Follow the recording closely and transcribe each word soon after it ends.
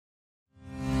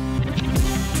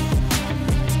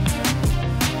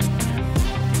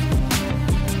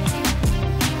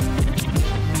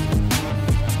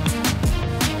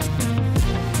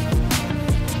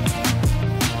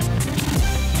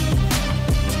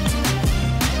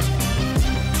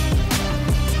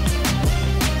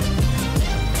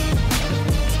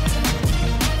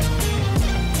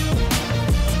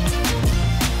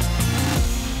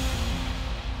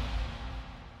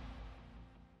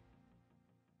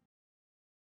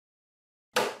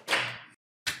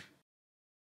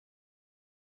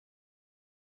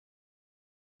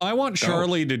I want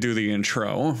Charlie to do the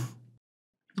intro.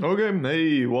 Okay,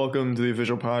 hey, welcome to the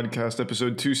official podcast,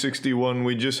 episode 261.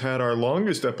 We just had our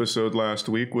longest episode last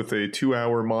week with a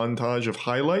 2-hour montage of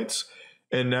highlights,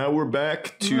 and now we're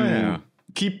back to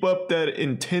keep up that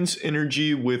intense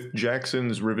energy with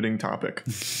Jackson's riveting topic.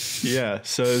 Yeah,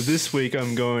 so this week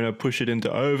I'm going to push it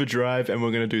into overdrive, and we're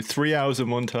going to do 3 hours of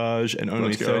montage and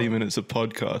only 30 minutes of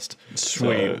podcast.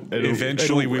 Sweet. So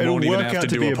eventually we won't even have to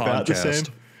do a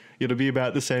podcast. It'll be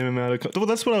about the same amount of... Well,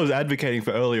 that's what I was advocating for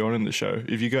early on in the show.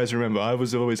 If you guys remember, I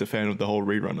was always a fan of the whole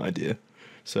rerun idea.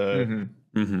 So,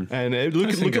 and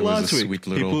look at last week. Sweet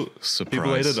little surprise.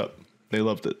 People ate it up. They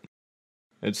loved it.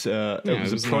 It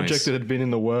was a project that had been in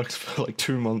the works for like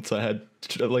 2 months. I had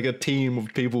like a team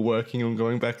of people working on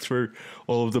going back through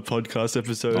all of the podcast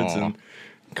episodes and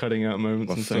cutting out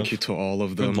moments and stuff. Thank you to all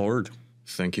of them. Good Lord.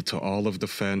 Thank you to all of the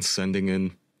fans sending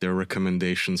in their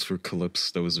recommendations for clips.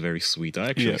 That was very sweet.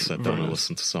 I actually sat down and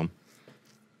listened to some.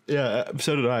 Yeah,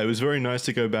 so did I. It was very nice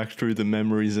to go back through the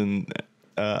memories and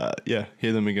hear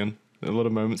them again. A lot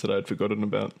of moments that I had forgotten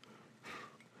about.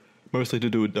 Mostly to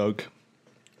do with Doug.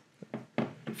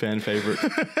 Fan favorite.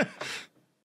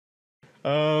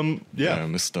 Yeah,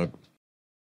 Miss Doug.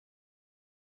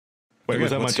 Wait,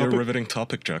 was that what's my topic? Your riveting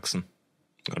topic, Jackson?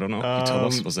 I don't know. You tell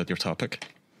us. Was that your topic?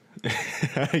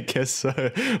 I guess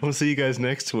so. We'll see you guys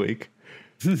next week.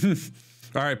 All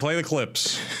right, play the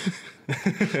clips.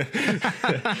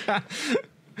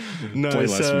 Play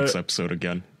last week's episode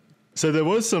again. So there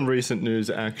was some recent news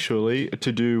actually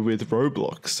to do with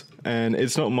Roblox, and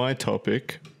it's not my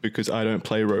topic because I don't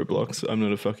play Roblox. I'm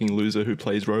not a fucking loser who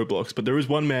plays Roblox. But there is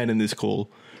one man in this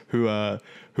call who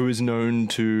is known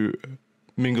to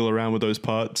mingle around with those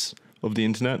parts of the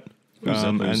internet,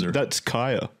 and that's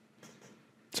Kaya.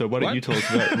 So why don't you tell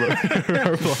us about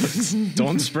Roblox?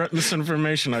 Don't spread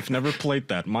misinformation. I've never played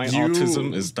that. My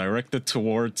autism is directed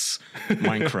towards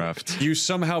Minecraft. You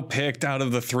somehow picked out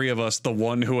of the three of us the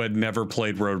one who had never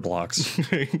played Roblox.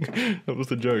 That was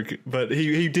the joke. But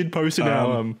he did post in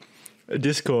our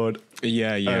Discord.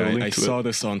 Yeah. I saw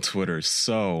this on Twitter.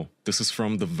 So this is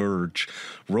from The Verge.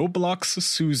 Roblox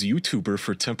sues YouTuber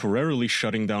for temporarily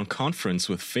shutting down conference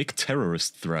with fake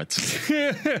terrorist threats.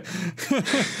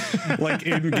 Like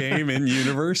in-game,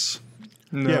 in-universe?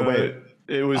 No, yeah, wait.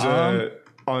 It was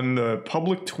on the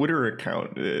public Twitter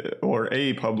account, or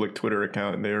a public Twitter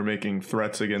account, they were making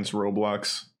threats against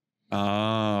Roblox.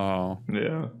 Oh.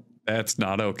 Yeah. That's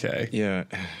not okay. Yeah.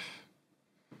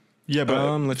 Yeah,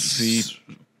 but let's see.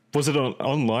 Was it an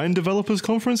online developers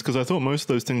conference? Because I thought most of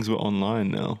those things were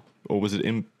online now. Or was it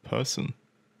in person?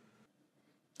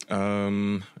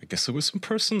 I guess it was in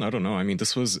person. I don't know. I mean,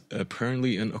 this was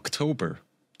apparently in October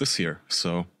this year.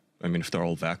 So, I mean, if they're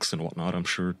all vaxxed and whatnot, I'm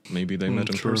sure maybe they met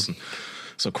in person.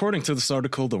 So according to this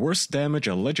article, the worst damage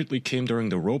allegedly came during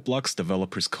the Roblox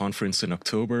developers conference in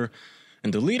October.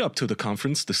 In the lead up to the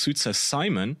conference, the suit says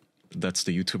Simon, that's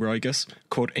the YouTuber, I guess,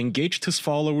 quote, engaged his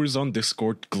followers on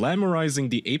Discord, glamorizing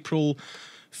the April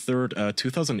 3rd,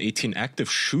 2018 active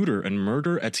shooter and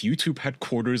murder at YouTube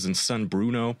headquarters in San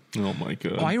Bruno. Oh my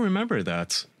God. Oh, I remember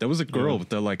that. There was a girl with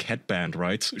the like headband,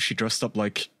 right? She dressed up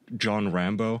like John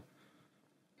Rambo.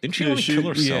 Didn't she kill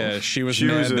herself? Yeah, she was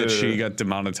mad that she got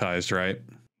demonetized, right?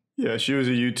 Yeah, she was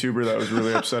a YouTuber that was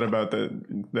really upset about that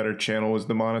her channel was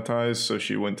demonetized, so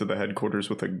she went to the headquarters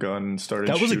with a gun and started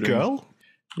shooting. That was a girl?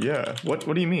 Yeah. What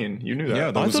do you mean? You knew that? Yeah,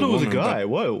 I thought it was a guy.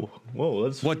 Whoa,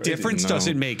 that's what crazy. difference does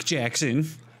it make, Jackson?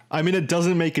 I mean, it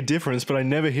doesn't make a difference, but I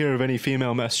never hear of any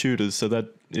female mass shooters, so that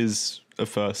is a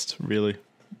first, really.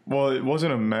 Well, it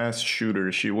wasn't a mass shooter.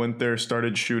 She went there,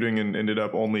 started shooting, and ended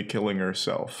up only killing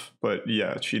herself. But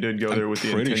yeah, she did go there with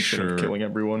the intention of killing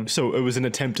everyone. So it was an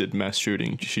attempted mass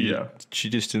shooting. She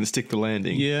just didn't stick the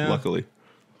landing, luckily.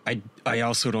 I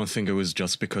also don't think it was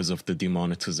just because of the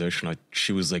demonetization.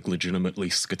 She was like legitimately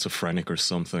schizophrenic or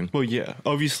something. Well, yeah.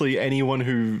 Obviously, anyone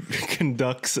who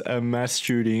conducts a mass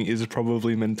shooting is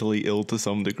probably mentally ill to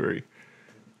some degree.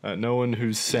 No one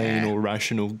who's sane or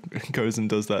rational goes and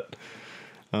does that.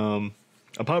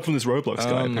 Apart from this Roblox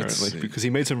guy, apparently, because he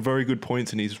made some very good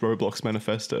points in his Roblox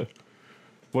manifesto.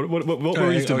 What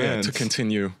were his demands? To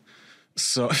continue.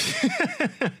 So he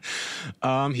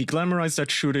glamorized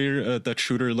that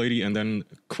shooter lady, and then,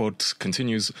 quote,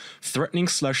 continues, threatening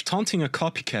 / taunting a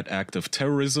copycat act of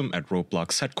terrorism at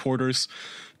Roblox headquarters,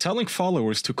 telling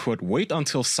followers to, quote, wait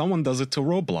until someone does it to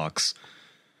Roblox.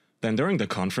 Then during the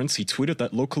conference, he tweeted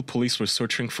that local police were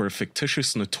searching for a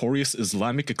fictitious notorious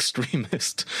Islamic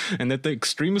extremist, and that the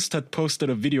extremist had posted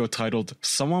a video titled,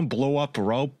 "Someone blow up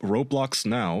Roblox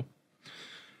now."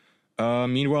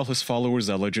 Meanwhile, his followers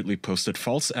allegedly posted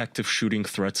false active shooting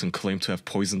threats and claimed to have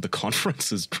poisoned the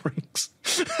conference's drinks.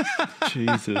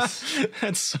 Jesus.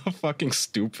 That's so fucking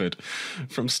stupid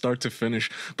from start to finish.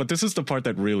 But this is the part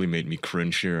that really made me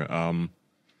cringe here.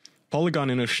 Polygon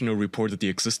International reported the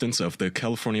existence of the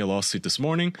California lawsuit this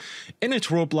morning. In it,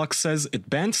 Roblox says it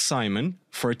banned Simon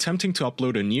for attempting to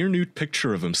upload a near-nude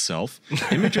picture of himself,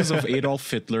 images of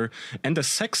Adolf Hitler, and a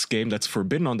sex game that's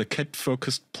forbidden on the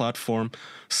kid-focused platform.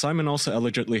 Simon also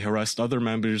allegedly harassed other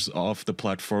members of the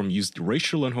platform, used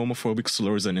racial and homophobic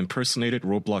slurs, and impersonated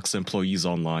Roblox employees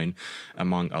online,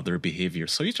 among other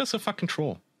behaviors. So he's just a fucking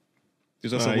troll.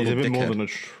 He's just a little He's a bit dickhead. more than a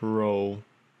troll.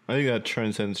 I think that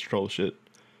transcends troll shit.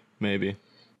 Maybe.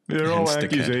 They're all Hence the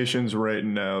accusations right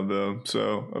now, though.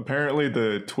 So apparently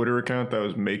the Twitter account that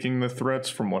was making the threats,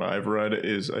 from what I've read,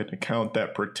 is an account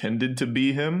that pretended to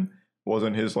be him.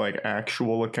 Wasn't his, like,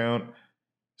 actual account.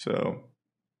 So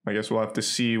I guess we'll have to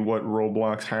see what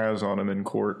Roblox has on him in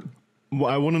court.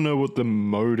 Well, I want to know what the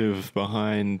motive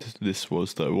behind this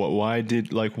was, though. What did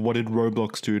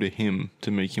Roblox do to him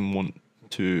to make him want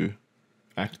to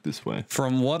act this way?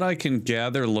 From what I can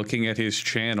gather looking at his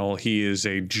channel, he is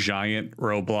a giant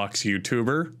Roblox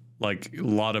YouTuber, like a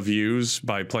lot of views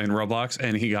by playing Roblox,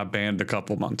 and he got banned a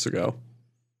couple months ago.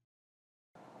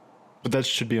 But that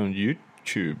should be on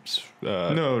YouTube's.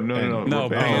 No,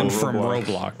 Banned from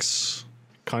Roblox.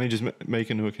 Can't he just make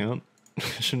a new account?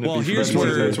 Shouldn't Well, it be here's from-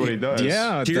 where- That's what he does.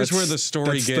 Yeah, Here's where the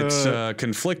story that's gets the-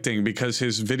 conflicting, because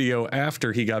his video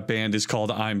after he got banned is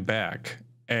called "I'm Back."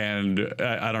 And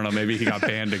I don't know, maybe he got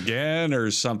banned again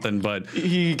or something, but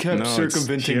He kept No, it's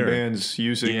circumventing here. bans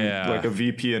using Yeah. like a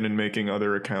VPN and making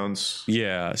other accounts.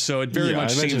 yeah, so it very Yeah, I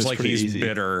much imagine seems it's like pretty he's easy.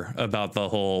 bitter about the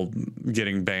whole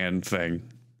getting banned thing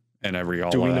and all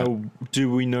Do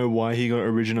we that. know why he got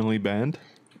originally banned?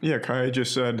 Yeah, Kai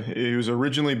just said he was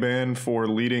originally banned for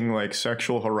leading like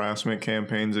sexual harassment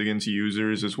campaigns against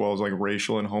users, as well as like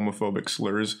racial and homophobic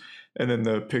slurs. And then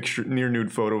the picture, near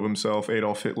nude photo of himself,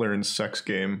 Adolf Hitler in sex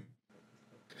game.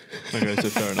 Okay, so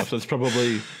fair enough. That's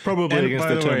probably And against by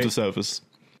the the terms way- of service.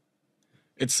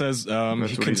 It says he what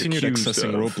he's continued accused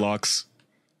accessing of. Roblox.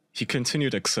 He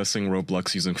continued accessing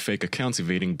Roblox using fake accounts,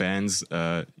 evading bans,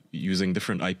 using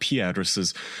different IP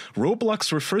addresses.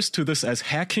 Roblox refers to this as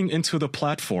hacking into the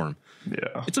platform.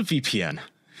 Yeah. It's a VPN.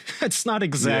 It's not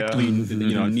exactly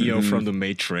Neo from the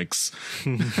Matrix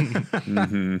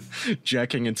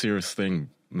jacking into your thing,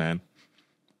 man.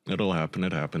 It'll happen.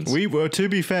 It happens. To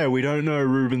be fair, we don't know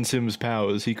Ruben Sim's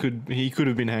powers. He could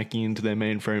have been hacking into their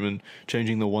mainframe and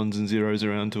changing the ones and zeros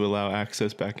around to allow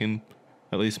access back in,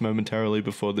 at least momentarily,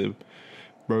 before the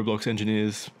Roblox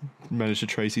engineers managed to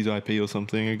trace his IP or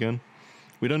something again.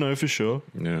 We don't know for sure.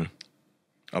 Yeah.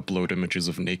 Upload images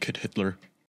of naked Hitler.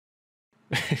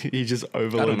 He just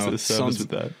overloads the servers with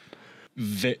that.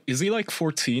 Is he like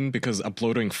 14? Because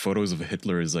uploading photos of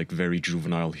Hitler is like very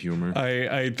juvenile humor.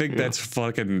 I think that's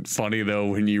fucking funny though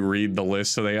when you read the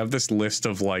list. So they have this list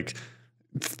of like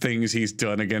things he's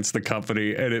done against the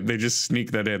company, and they just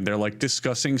sneak that in. They're like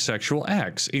discussing sexual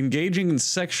acts, engaging in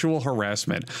sexual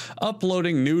harassment,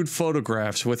 uploading nude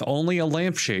photographs with only a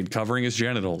lampshade covering his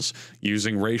genitals,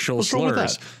 using racial What's wrong with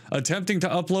slurs, that? attempting to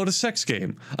upload a sex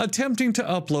game, attempting to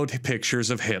upload pictures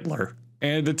of Hitler,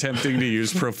 and attempting to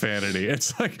use profanity.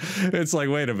 It's like,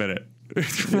 wait a minute.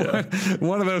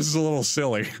 One of those is a little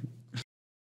silly.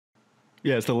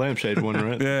 Yeah, it's the lampshade one,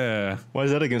 right? Yeah. Why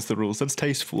is that against the rules? That's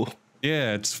tasteful.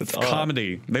 Yeah, it's odd.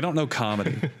 comedy. They don't know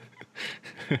comedy.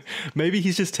 Maybe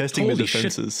he's just testing the Holy shit.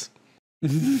 defenses.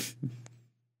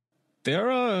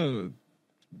 They're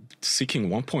seeking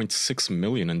 1.6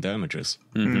 million in damages.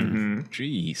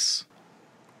 Jeez.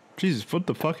 Jesus, what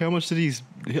the fuck? How much did these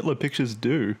Hitler pictures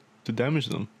do to damage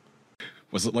them?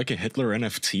 Was it like a Hitler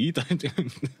NFT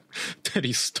that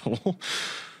he stole?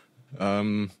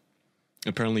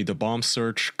 Apparently the bomb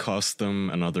search cost them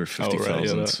another 50,000. right,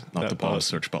 yeah, Not that the bomb part.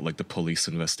 search, but like the police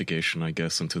investigation, I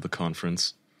guess, into the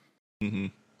conference.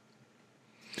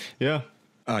 Yeah.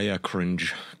 Yeah,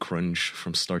 cringe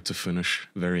from start to finish.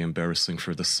 Very embarrassing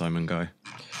for this Simon guy,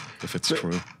 if it's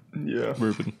true. Yeah.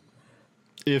 Ruben.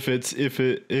 If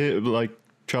it like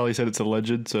Charlie said, it's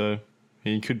alleged, so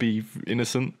he could be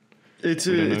innocent. It's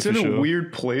don't know in for a sure.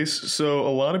 weird place. So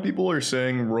a lot of people are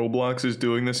saying Roblox is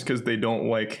doing this because they don't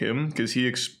like him,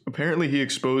 because apparently he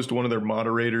exposed one of their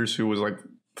moderators who was like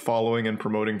following and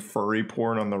promoting furry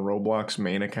porn on the Roblox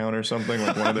main account or something,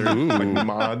 like one of their like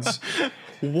mods.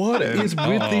 What is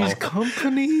with these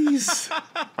companies?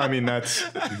 I mean, that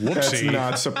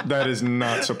is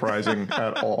not surprising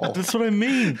at all. That's what I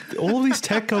mean. All these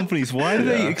tech companies, why do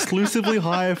they exclusively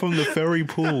hire from the furry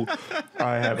pool?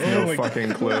 I have no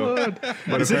fucking clue.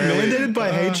 But Is it mandated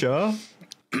by HR?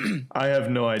 I have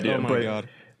no idea. Oh my God.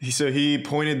 So he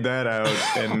pointed that out,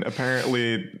 and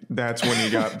apparently that's when he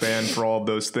got banned for all of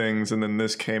those things, and then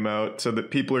this came out. So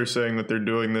that people are saying that they're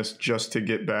doing this just to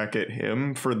get back at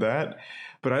him for that.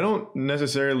 But I don't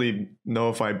necessarily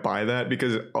know if I buy that,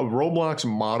 because a Roblox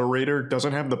moderator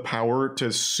doesn't have the power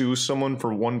to sue someone for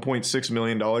 $1.6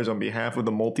 million on behalf of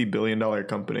the multi-billion-dollar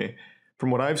company. From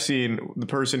what I've seen, the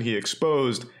person he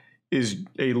exposed is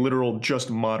a literal just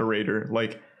moderator.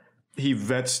 Like, he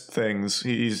vets things.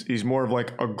 He's more of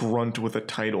like a grunt with a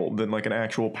title than like an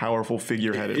actual powerful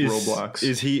figurehead at Roblox.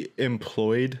 Is he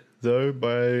employed though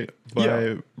by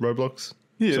Roblox?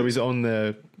 Yeah. So he's on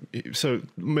their. So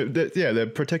they're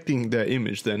protecting their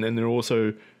image then, and they're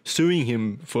also suing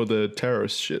him for the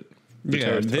terrorist shit.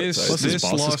 This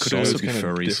lawsuit could also be kind of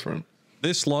furries. different.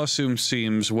 This lawsuit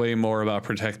seems way more about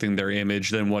protecting their image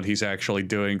than what he's actually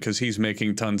doing, because he's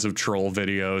making tons of troll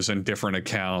videos and different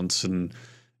accounts, and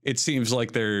it seems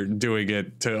like they're doing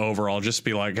it to overall just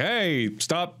be like, hey,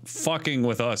 stop fucking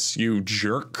with us, you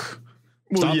jerk.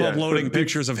 Stop uploading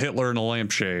pictures of Hitler in a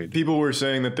lampshade. People were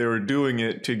saying that they were doing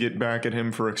it to get back at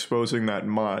him for exposing that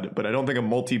mod, but I don't think a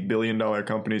multi-billion-dollar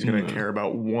company is going to care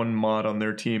about one mod on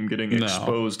their team getting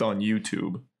exposed on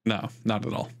YouTube. No, not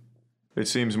at all. It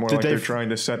seems more like they're trying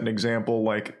to set an example,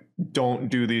 like, don't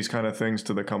do these kind of things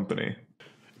to the company.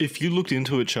 If you looked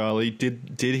into it, Charlie,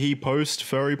 did he post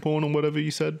furry porn or whatever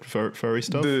you said? Furry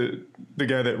stuff? The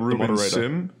guy that Ruben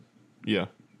Sim? Yeah.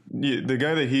 The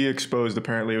guy that he exposed,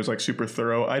 apparently it was like super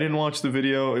thorough. I didn't watch the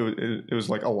video. It was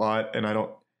like a lot, and I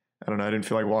don't know, I didn't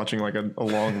feel like watching like a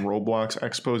long Roblox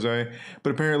expose. But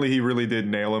apparently he really did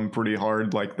nail him pretty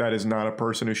hard. Like, that is not a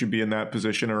person who should be in that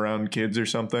position around kids or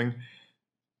something.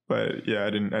 But yeah,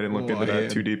 I didn't look into that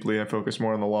too deeply. I focused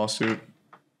more on the lawsuit.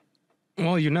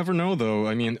 Well, you never know, though.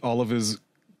 I mean, all of his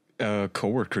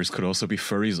coworkers could also be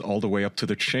furries all the way up to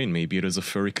the chain. Maybe it is a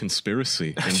furry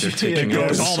conspiracy, and they're taking it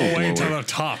goes all the way to the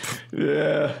top.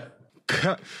 Yeah,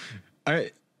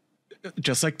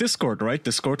 just like Discord, right?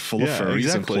 Discord full of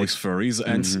furries, employs furries,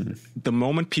 and the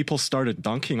moment people started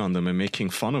dunking on them and making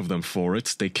fun of them for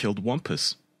it, they killed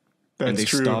Wumpus. And they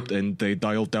stopped and they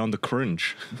dialed down the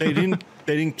cringe. They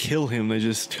didn't kill him. They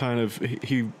just kind of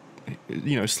he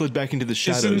slid back into the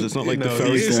shadows. It's not like the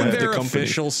furries isn't left there the company.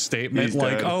 Official statement He's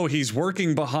like, dead. oh, he's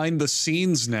working behind the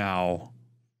scenes now?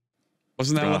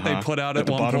 Wasn't that what they put out at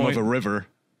the one bottom point? of a river?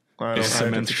 I don't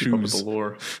Cement have to keep up with shoes. the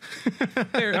lore.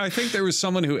 I think there was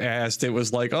someone who asked. It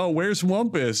was like, oh, where's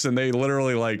Wumpus? And they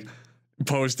literally like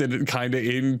posted it kind of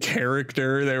in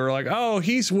character. They were like, oh,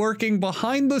 he's working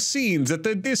behind the scenes at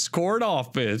the Discord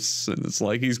office, and it's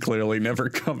like he's clearly never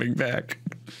coming back.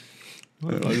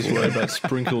 I just worry about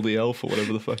Sprinkle the Elf or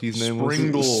whatever the fuck his name was.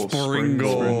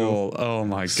 Springle. Oh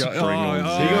my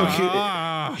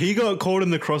god. He got caught in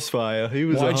the crossfire. He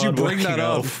was. Why'd you bring that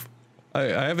up? elf. I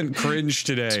haven't cringed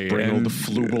today. Springle the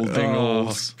flooble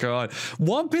dingles. Oh god.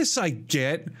 Wumpus I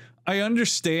get. I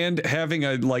understand having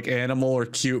a like animal or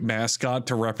cute mascot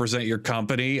to represent your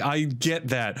company. I get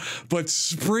that. But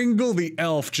Springle the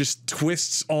Elf just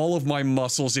twists all of my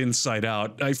muscles inside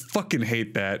out. I fucking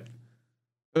hate that.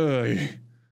 Ugh.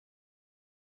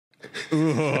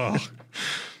 Ugh.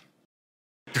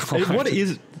 Hey, what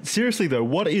is seriously though?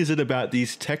 What is it about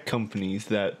these tech companies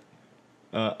that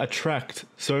attract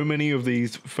so many of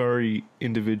these furry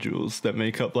individuals that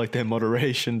make up like their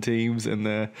moderation teams and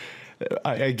their,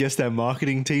 I guess, their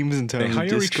marketing teams in terms They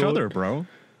hire of each Discord? other, bro.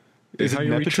 Is it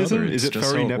nepotism? Is it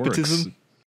furry nepotism?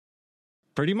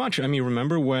 Pretty much. I mean,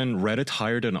 remember when Reddit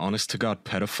hired an honest-to-God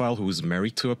pedophile who was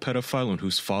married to a pedophile and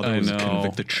whose father was a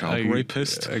convicted child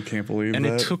rapist? I can't believe and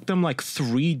that. it took them like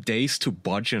 3 days to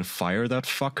budge and fire that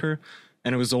fucker.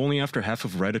 And it was only after half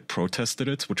of Reddit protested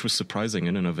it, which was surprising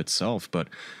in and of itself. But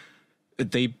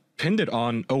they pinned it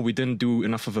on, oh, we didn't do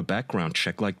enough of a background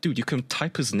check. Like, dude, you can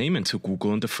type his name into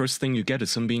Google and the first thing you get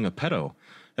is him being a pedo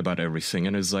about everything.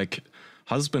 And his like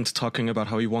husband talking about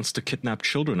how he wants to kidnap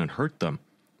children and hurt them,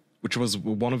 which was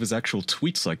one of his actual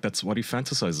tweets. Like, that's what he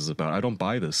fantasizes about. I don't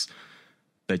buy this.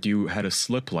 That you had a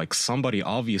slip, like somebody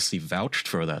obviously vouched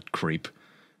for that creep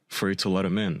for you to let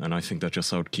him in. And I think that's just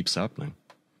how it keeps happening.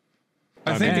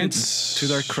 I think it's to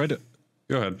their credit.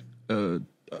 Go ahead.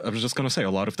 I was just going to say, a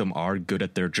lot of them are good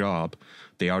at their job.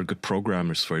 They are good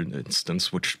programmers, for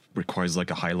instance, which requires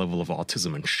like a high level of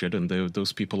autism and shit. And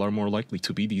those people are more likely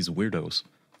to be these weirdos.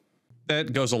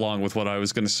 That goes along with what I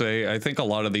was going to say. I think a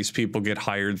lot of these people get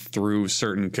hired through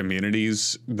certain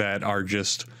communities that are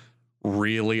just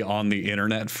really on the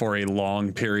internet for a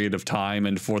long period of time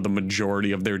and for the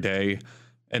majority of their day.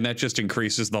 And that just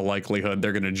increases the likelihood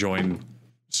they're going to join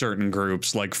certain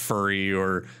groups like furry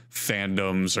or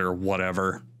fandoms or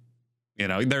whatever. You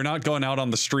know, they're not going out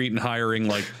on the street and hiring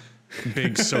like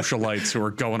big socialites who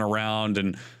are going around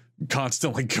and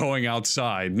constantly going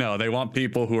outside. No, they want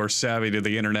people who are savvy to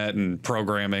the internet and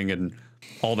programming and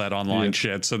all that online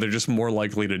shit. So they're just more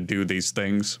likely to do these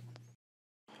things.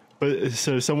 But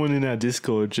so someone in our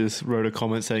Discord just wrote a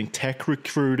comment saying tech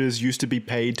recruiters used to be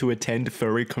paid to attend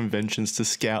furry conventions to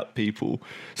scout people.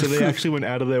 So they actually went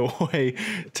out of their way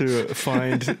to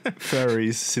find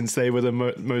furries since they were the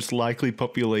most likely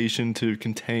population to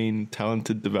contain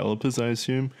talented developers, I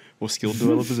assume, or skilled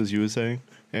developers, as you were saying,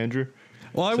 Andrew.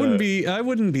 Well, I wouldn't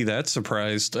be that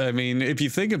surprised. I mean, if you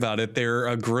think about it, they're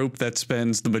a group that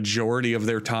spends the majority of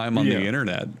their time on the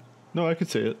internet. No, I could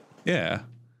see it. Yeah.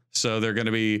 So they're going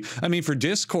to be, I mean, for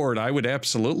Discord, I would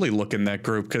absolutely look in that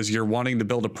group because you're wanting to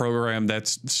build a program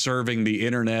that's serving the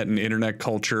internet and internet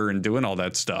culture and doing all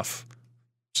that stuff.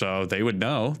 So they would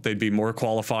know. They'd be more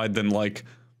qualified than like,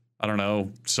 I don't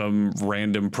know, some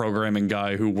random programming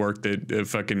guy who worked at a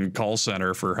fucking call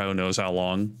center for who knows how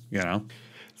long, you know?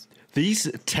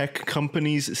 These tech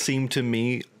companies seem to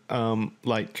me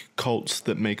like cults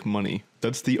that make money.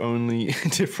 That's the only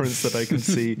difference that I can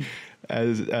see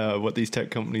as what these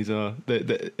tech companies are.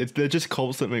 They're just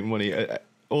cults that make money.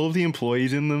 All of the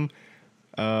employees in them,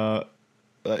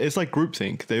 it's like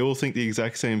groupthink. They all think the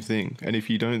exact same thing. And if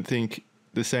you don't think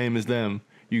the same as them,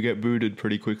 you get booted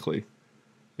pretty quickly.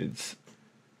 It's...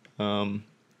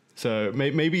 So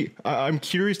maybe I'm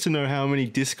curious to know how many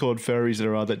Discord furries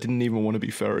there are that didn't even want to be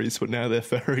furries, but now they're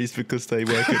furries because they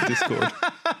work at Discord.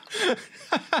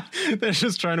 They're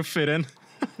just trying to fit in.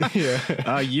 Yeah.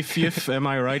 Yif, am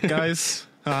I right, guys?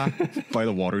 By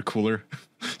the water cooler.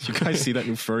 You guys see that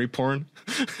new furry porn?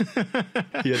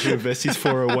 He had to invest his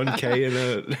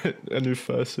 401k in a new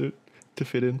fursuit to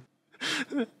fit in.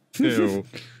 Ew.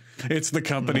 It's the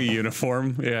company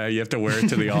uniform. Yeah, you have to wear it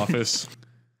to the office.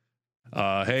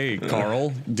 Hey,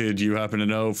 Carl, did you happen to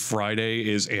know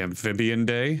Friday is Amphibian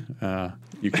Day?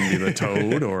 You can be the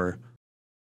toad or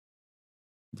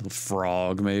the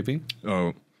frog, maybe.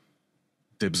 Oh,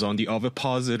 dibs on the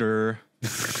ovipositor.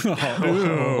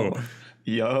 Oh,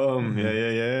 Yum.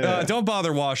 Yeah. don't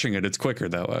bother washing it. It's quicker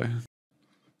that way.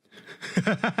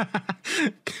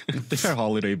 Their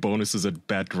holiday bonus is a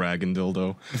bad dragon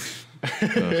dildo.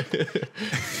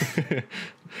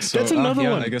 So, That's another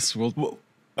one. I guess we'll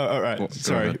all right. Well,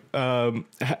 sorry.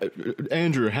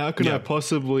 Andrew, how can I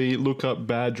possibly look up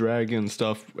bad dragon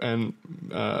stuff and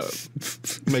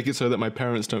make it so that my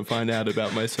parents don't find out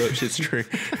about my search history?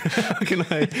 How can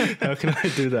I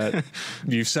do that?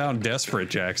 You sound desperate,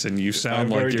 Jackson. You sound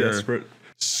like you're desperate.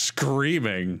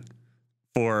 Screaming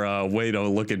for a way to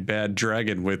look at bad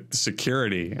dragon with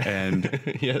security and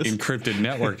encrypted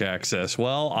network access.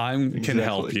 Well, can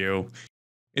help you.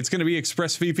 It's going to be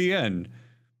ExpressVPN.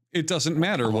 It doesn't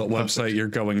matter what website you're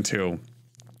going to.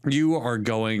 You are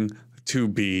going to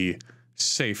be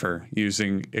safer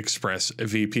using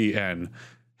ExpressVPN.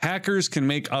 Hackers can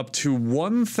make up to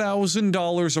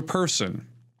 $1,000 a person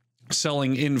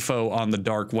selling info on the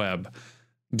dark web.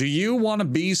 Do you want to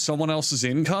be someone else's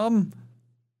income?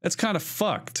 That's kind of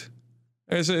fucked.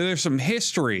 There's some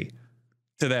history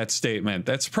to that statement.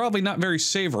 That's probably not very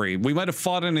savory. We might have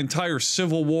fought an entire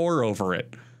civil war over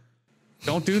it.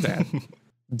 Don't do that.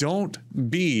 Don't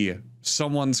be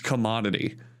someone's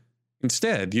commodity.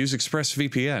 Instead, use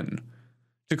ExpressVPN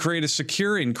to create a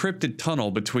secure encrypted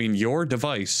tunnel between your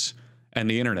device and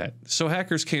the internet so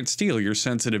hackers can't steal your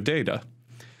sensitive data.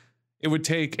 It would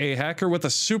take a hacker with a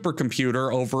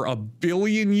supercomputer over 1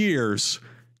 billion years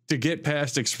to get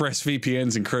past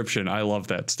ExpressVPN's encryption. I love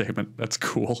that statement. That's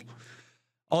cool.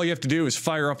 All you have to do is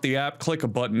fire up the app, click a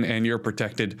button, and you're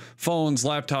protected. Phones,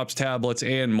 laptops, tablets,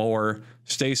 and more.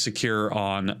 Stay secure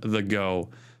on the go.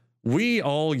 We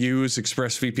all use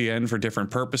ExpressVPN for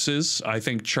different purposes. I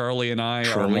think Charlie and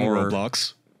I are more...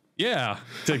 Roblox. Yeah,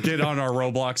 to get on our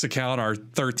Roblox account, our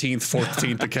 13th,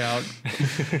 14th account.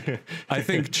 I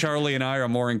think Charlie and I are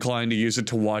more inclined to use it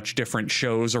to watch different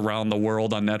shows around the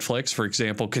world on Netflix. For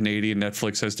example, Canadian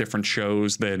Netflix has different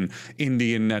shows than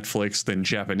Indian Netflix, than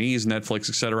Japanese Netflix,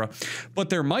 etc. But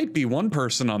there might be one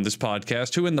person on this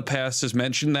podcast who in the past has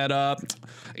mentioned that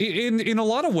in a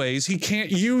lot of ways, he can't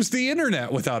use the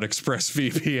internet without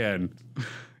ExpressVPN.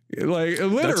 Like,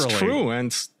 literally. That's true,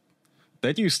 and...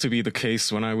 That used to be the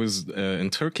case when I was in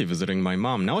Turkey visiting my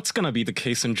mom. Now it's going to be the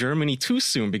case in Germany too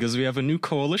soon because we have a new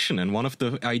coalition. And one of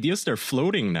the ideas they're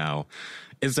floating now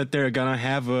is that they're going to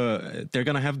have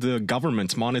the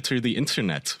government monitor the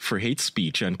internet for hate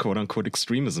speech and quote unquote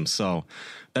extremism. So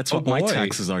that's what my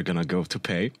taxes are going to go to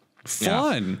pay.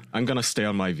 Fun. Yeah, I'm going to stay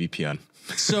on my VPN.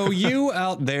 So you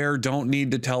out there don't need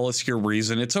to tell us your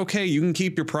reason. It's okay. You can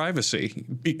keep your privacy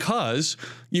because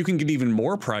you can get even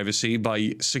more privacy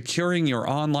by securing your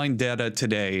online data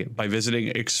today by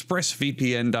visiting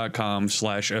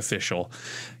expressvpn.com/official.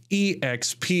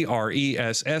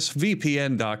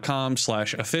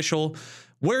 expressvpn.com/official,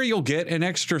 where you'll get an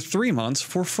extra 3 months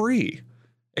for free.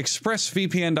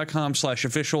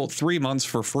 expressvpn.com/official, 3 months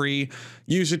for free.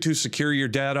 Use it to secure your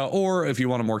data, or if you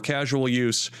want a more casual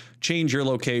use, change your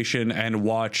location and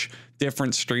watch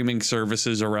different streaming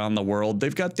services around the world.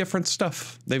 They've got different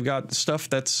stuff. They've got stuff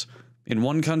that's in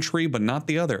one country, but not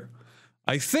the other.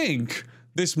 I think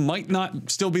this might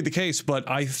not still be the case, but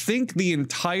I think the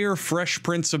entire Fresh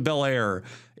Prince of Bel-Air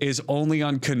is only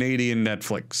on Canadian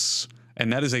Netflix.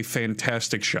 And that is a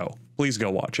fantastic show. Please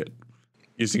go watch it.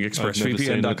 Using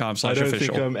expressvpn.com/official. I don't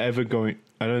think I'm ever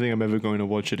going to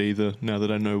watch it either. Now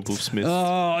that I know Will Smith.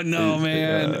 Oh no,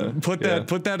 man! Put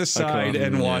that aside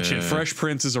and watch it. Fresh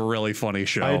Prince is a really funny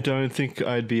show. I don't think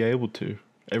I'd be able to.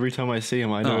 Every time I see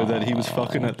him, I know that he was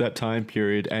fucking at that time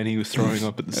period and he was throwing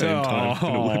up at the same time.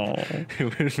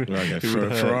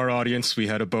 For our audience, we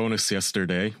had a bonus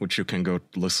yesterday, which you can go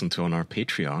listen to on our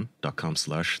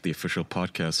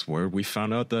patreon.com/theofficialpodcast, where we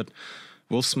found out that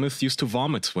Will Smith used to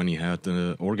vomit when he had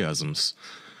orgasms.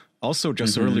 Also,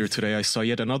 just earlier today, I saw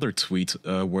yet another tweet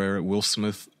where Will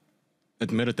Smith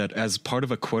admitted that as part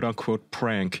of a quote-unquote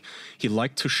prank, he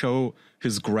liked to show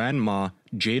his grandma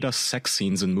Jada sex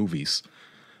scenes in movies.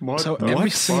 What? So every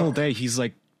single day, he's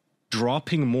like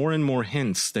dropping more and more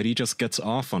hints that he just gets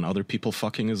off on other people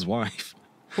fucking his wife.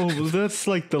 Well, that's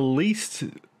like the least...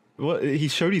 What, he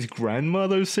showed his grandma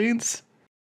those scenes?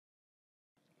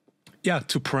 Yeah,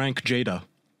 to prank Jada.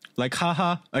 Like,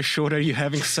 haha, I showed her you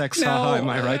having sex. Haha, am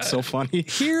I right? So funny.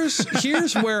 Here's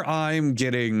where I'm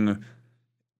getting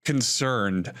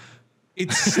concerned.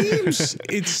 It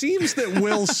seems that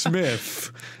Will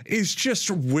Smith is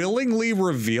just willingly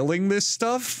revealing this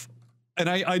stuff. And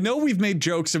I know we've made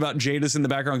jokes about Jada's in the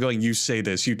background going, you say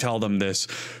this, you tell them this.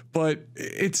 But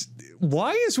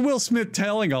why is Will Smith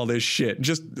telling all this shit?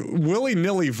 Just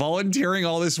willy-nilly volunteering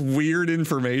all this weird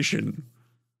information.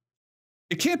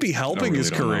 It can't be helping his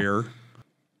career.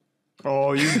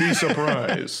 Oh, you'd be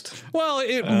surprised. Well,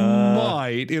 it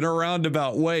might in a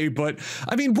roundabout way, but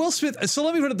I mean, Will Smith. So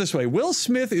let me put it this way. Will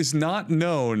Smith is not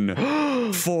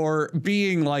known for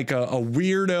being like a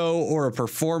weirdo or a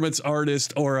performance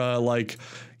artist or a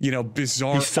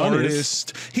bizarre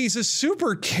artist. He's a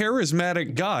super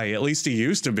charismatic guy. At least he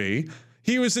used to be.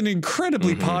 He was an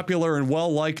incredibly popular and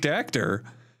well-liked actor.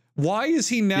 Why is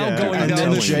he now going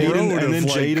down this road? And then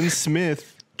Jaden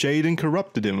Smith, Jaden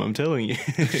corrupted him. I'm telling you,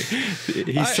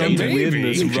 his son's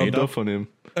weirdness rubbed off on him.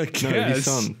 I guess. No, his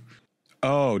son.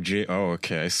 Oh,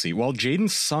 okay, I see. Well,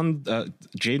 Jaden's son,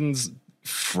 Jaden's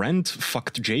friend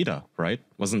fucked Jada, right?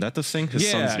 Wasn't that the thing?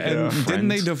 His son's and friend? didn't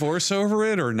they divorce over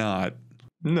it or not?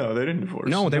 No, they didn't divorce.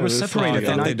 No, they were separated.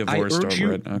 I thought they divorced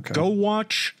over it. Okay. Go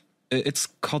watch. It's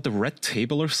called The Red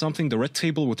Table or something. The Red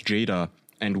Table with Jada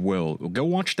and Will. Go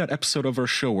watch that episode of her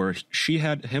show where she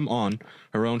had him on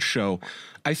her own show.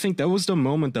 I think that was the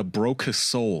moment that broke his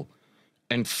soul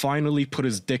and finally put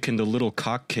his dick in the little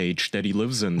cock cage that he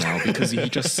lives in now, because he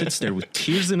just sits there with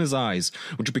tears in his eyes,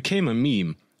 which became a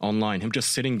meme online. Him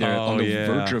just sitting there on the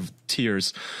verge of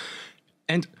tears.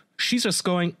 And she's just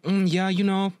going,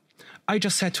 I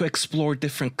just had to explore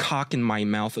different cock in my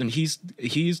mouth. And he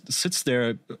sits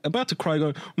there about to cry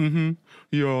going,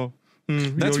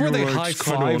 That's where they high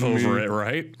five over it,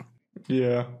 right?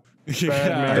 Yeah.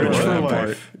 Bad marriage for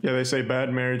life. Yeah, they say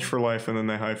bad marriage for life, and then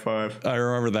they high five. I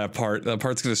remember that part. That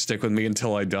part's gonna stick with me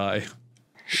until I die.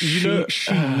 She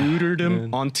neutered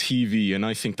him on TV, and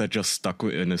I think that just stuck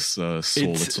in his soul.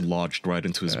 It's lodged right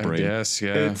into his brain. Yes,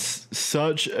 yeah. It's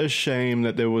such a shame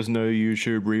that there was no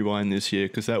YouTube Rewind this year,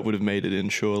 because that would have made it in,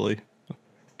 surely.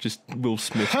 Just Will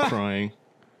Smith crying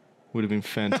would have been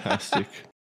fantastic.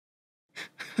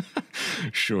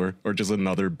 Sure, or just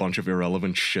another bunch of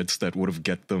irrelevant shits that would have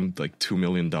get them like 2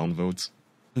 million downvotes.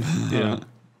 Yeah.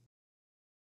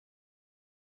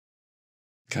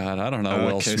 God, I don't know.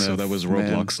 Will okay, Smith, so that was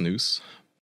Roblox news.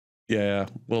 Yeah,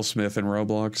 Will Smith and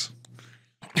Roblox.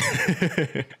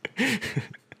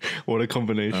 What a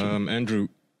combination. Andrew,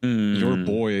 your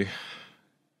boy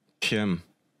Kim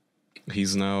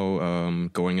He's now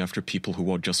going after people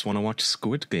who just want to watch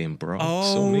Squid Game, bro.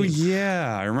 Oh,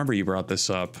 yeah. I remember you brought this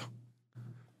up.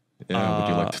 Yeah, would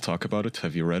you like to talk about it?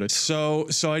 Have you read it? So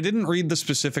I didn't read the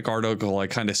specific article. I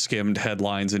kind of skimmed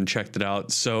headlines and checked it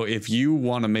out. So if you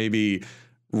want to maybe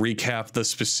recap the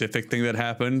specific thing that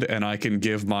happened, and I can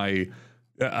give my,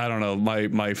 I don't know,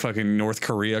 my fucking North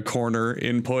Korea corner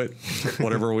input,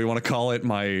 whatever we want to call it,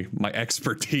 my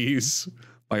expertise,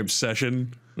 my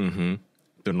obsession. Mm-hmm.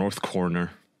 The North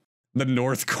Corner. The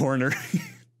North Corner.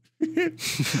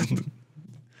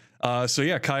 So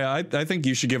yeah, Kaya, I think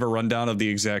you should give a rundown of the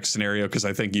exact scenario, because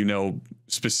I think you know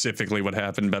specifically what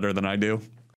happened better than I do.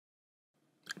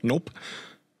 Nope.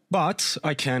 But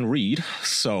I can read.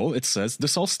 So it says,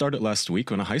 this all started last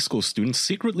week when a high school student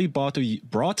secretly brought a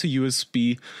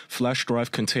USB flash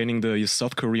drive containing the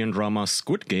South Korean drama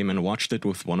Squid Game and watched it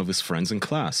with one of his friends in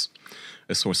class.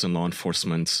 A source in law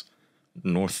enforcement's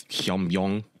North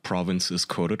Hyomyong province is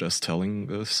quoted as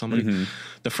telling somebody. Mm-hmm.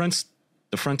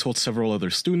 The friend told several other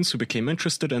students who became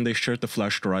interested, and they shared the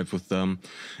flash drive with them.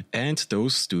 And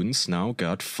those students now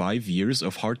got 5 years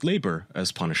of hard labor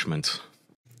as punishment.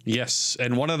 Yes,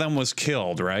 and one of them was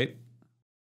killed, right?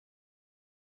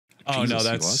 Oh,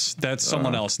 Jesus, no, that's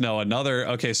someone else. No, another.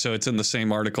 Okay, so it's in the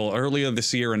same article. Earlier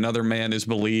this year, another man is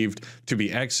believed to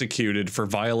be executed for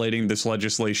violating this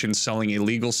legislation, selling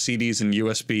illegal CDs and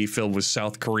USB filled with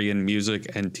South Korean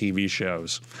music and TV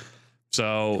shows.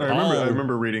 So I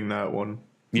remember reading that one.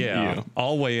 Yeah,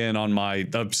 I'll weigh in on my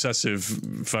obsessive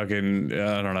fucking,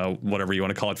 I don't know, whatever you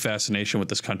want to call it, fascination with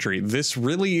this country. This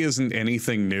really isn't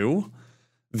anything new.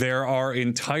 There are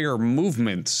entire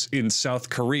movements in South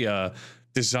Korea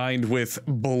designed with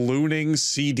ballooning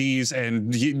CDs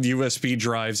and USB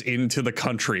drives into the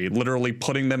country, literally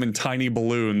putting them in tiny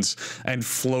balloons and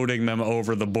floating them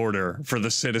over the border for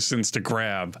the citizens to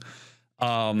grab.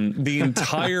 The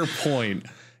entire point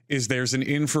is there's an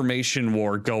information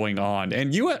war going on,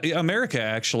 and America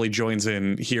actually joins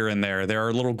in here and there. There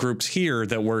are little groups here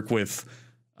that work with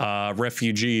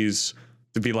refugees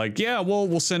to be like, yeah, well,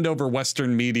 we'll send over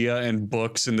Western media and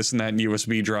books and this and that and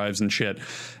USB drives and shit.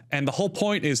 And the whole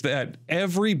point is that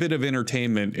every bit of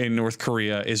entertainment in North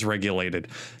Korea is regulated.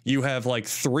 You have like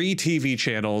 3 TV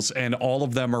channels, and all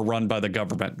of them are run by the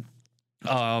government.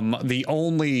 The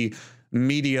only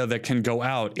media that can go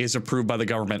out is approved by the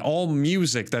government. All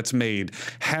music that's made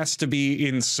has to be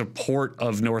in support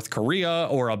of North Korea,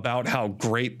 or about how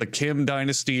great the Kim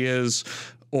dynasty is,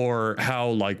 or how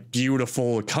like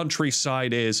beautiful the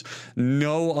countryside is.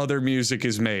 No other music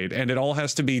is made, and it all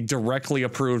has to be directly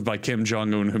approved by Kim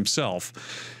Jong-un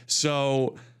himself.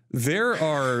 So there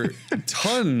are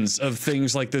tons of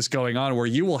things like this going on, where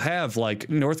you will have like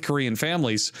North Korean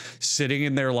families sitting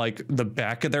in their like the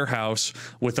back of their house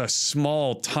with a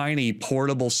small, tiny,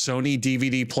 portable Sony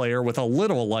DVD player with a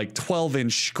little like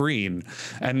 12-inch screen,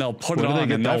 and they'll put it on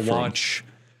and they'll watch.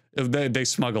 They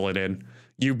smuggle it in.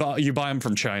 You buy them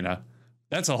from China.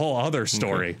 That's a whole other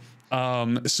story. Okay.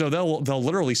 So they'll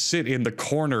literally sit in the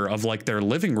corner of like their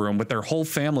living room with their whole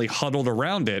family huddled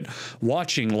around it,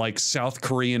 watching like South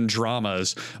Korean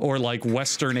dramas or like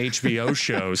Western HBO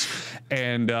shows.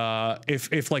 And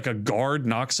if like a guard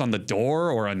knocks on the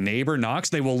door or a neighbor knocks,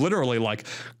 they will literally like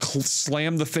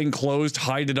slam the thing closed,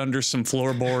 hide it under some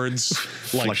floorboards,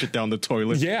 like flush it down the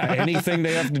toilet. Yeah, anything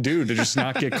they have to do to just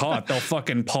not get caught. They'll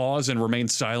fucking pause and remain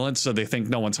silent so they think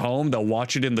no one's home. They'll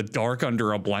watch it in the dark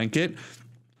under a blanket.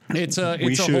 It's a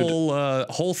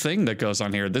whole thing that goes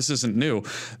on here. This isn't new.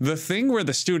 The thing where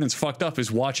the students fucked up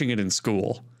is watching it in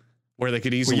school, where they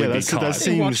could easily be caught.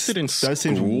 Watched it in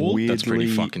school. Weirdly, that's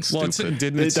pretty fucking stupid.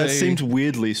 That seems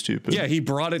weirdly stupid. Yeah, he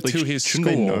brought it to his school.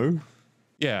 They know?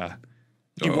 Yeah,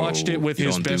 he watched it with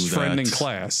his best friend in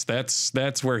class.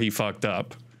 That's where he fucked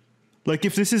up. Like,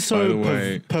 if this is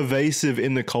so pervasive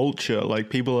in the culture, like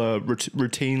people are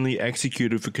routinely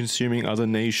executed for consuming other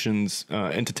nations'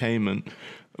 entertainment,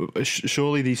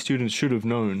 surely these students should have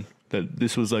known that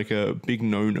this was like a big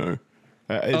no-no.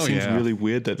 It seems really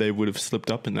weird that they would have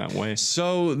slipped up in that way.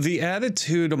 So the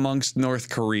attitude amongst North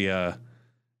Korea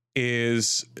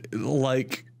is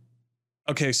like,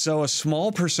 okay, so a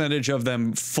small percentage of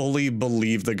them fully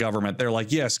believe the government. They're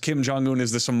like, yes, Kim Jong-un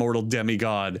is this immortal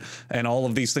demigod, and all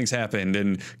of these things happened,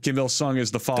 and Kim Il-sung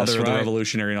is the father of the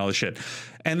revolutionary and all this shit.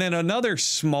 And then another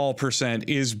small percent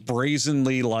is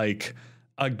brazenly like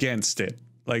against it.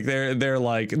 Like they're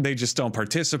like, they just don't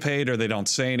participate, or they don't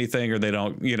say anything, or they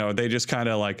don't, they just kind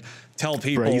of like tell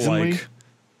people brazenly? Like,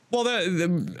 well,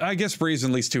 I guess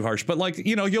brazenly is too harsh, but like,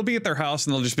 you'll be at their house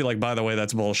and they'll just be like, by the way,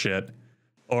 that's bullshit.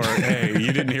 Or, hey,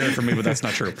 you didn't hear it from me, but that's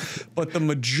not true. But the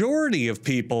majority of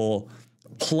people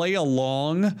play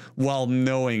along while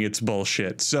knowing it's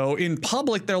bullshit. So in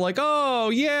public, they're like, oh,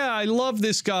 yeah, I love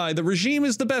this guy. The regime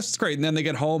is the best. It's great. And then they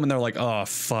get home and they're like, oh,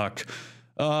 fuck.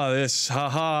 Oh, this,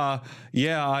 haha.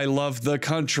 Yeah, I love the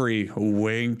country.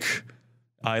 Wink.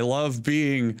 I love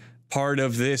being part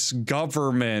of this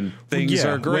government. Things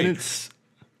are great.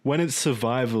 When it's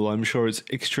survival, I'm sure it's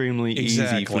extremely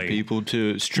easy for people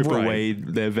to strip away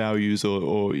their values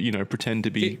or you know, pretend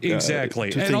to be exactly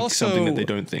to and think also something that they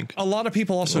don't think. A lot of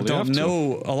people also don't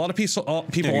know. A lot of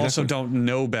people also don't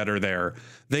know better there.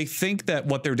 They think that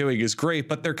what they're doing is great,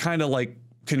 but they're kind of like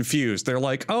confused. They're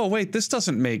like, oh, wait, this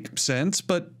doesn't make sense.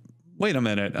 But wait a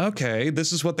minute. OK,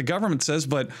 this is what the government says.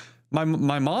 But my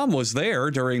mom was there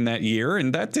during that year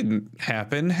and that didn't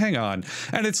happen. Hang on.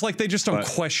 And it's like they just don't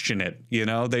question it. You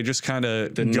know, they just kind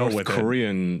of go with it. The North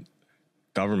Korean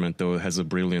government, though, has a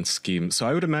brilliant scheme. So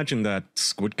I would imagine that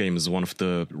Squid Game is one of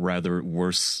the rather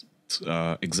worst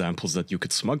examples that you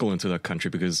could smuggle into that country,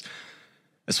 because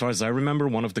as far as I remember,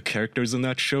 one of the characters in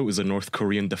that show is a North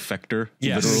Korean defector,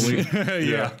 literally.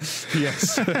 Yeah.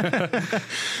 Yes.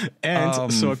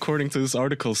 And so according to this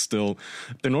article still,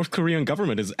 the North Korean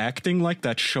government is acting like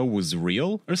that show was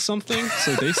real or something.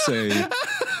 So they say...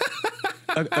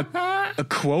 A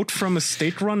quote from a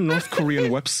state-run North Korean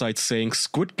website saying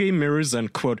Squid Game mirrors an,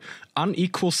 quote,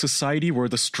 unequal society where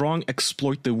the strong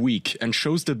exploit the weak and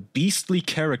shows the beastly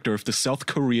character of the South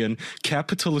Korean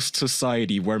capitalist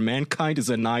society where mankind is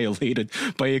annihilated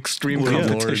by extreme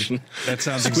competition. That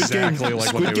sounds exactly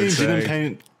like what they would say. Squid Game didn't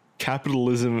paint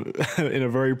capitalism in a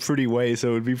very pretty way, so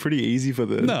it would be pretty easy for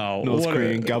the North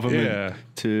Korean government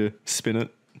to spin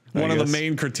it. One of the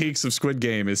main critiques of Squid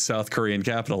Game is South Korean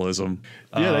capitalism.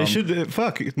 Yeah, they should.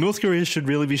 North Korea should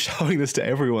really be showing this to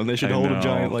everyone. They should hold a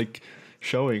giant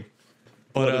showing.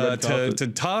 But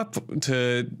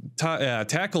to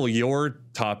tackle your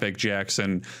topic,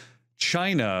 Jackson,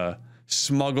 China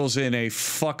smuggles in a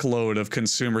fuckload of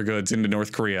consumer goods into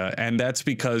North Korea, and that's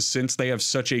because since they have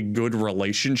such a good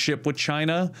relationship with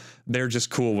China, they're just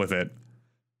cool with it.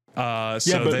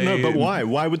 But why?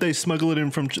 Why would they smuggle it in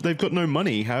from? They've got no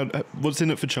money. What's in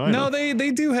it for China? No,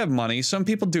 they do have money. Some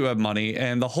people do have money,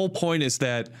 and the whole point is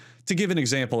that, to give an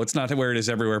example, it's not where it is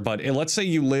everywhere, but let's say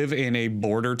you live in a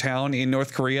border town in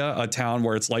North Korea, a town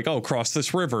where it's like, oh, cross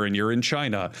this river and you're in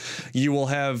China. You will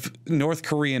have North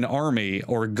Korean army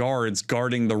or guards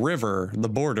guarding the river, the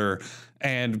border,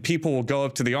 and people will go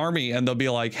up to the army and they'll be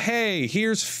like, hey,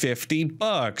 here's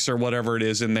 $50 or whatever it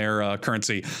is in their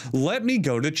currency. Let me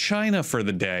go to China for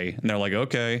the day. And they're like,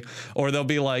 okay. Or they'll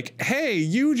be like, hey,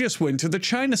 you just went to the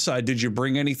China side. Did you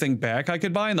bring anything back I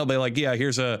could buy? And they'll be like, yeah,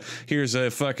 here's a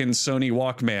fucking Sony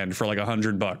Walkman for like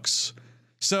 $100.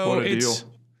 So it's...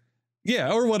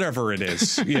 Yeah, or whatever it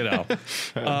is, you know.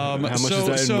 How much is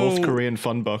that in North Korean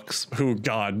fun bucks? Who,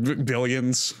 God,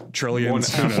 billions,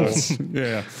 trillions, who knows?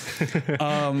 Yeah.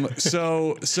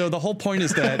 So the whole point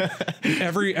is that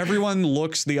everyone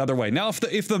looks the other way. Now,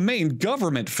 if the main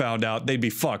government found out, they'd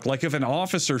be fucked. Like if an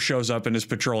officer shows up and is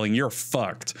patrolling, you're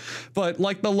fucked. But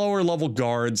like the lower level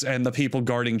guards and the people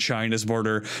guarding China's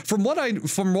border, from what I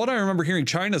remember hearing,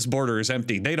 China's border is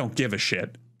empty. They don't give a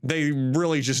shit. They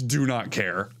really just do not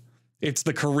care. It's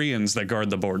the Koreans that guard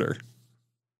the border.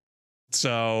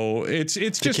 So it's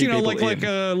just, you know, like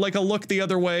a look the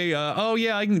other way. Oh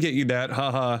yeah, I can get you that.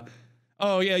 Haha.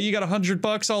 Oh yeah, you got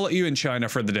 $100. I'll let you in China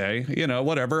for the day. You know,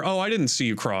 whatever. Oh, I didn't see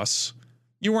you cross.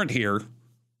 You weren't here.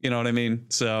 You know what I mean?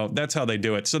 So that's how they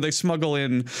do it. So they smuggle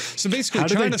in. So basically,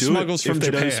 China smuggles from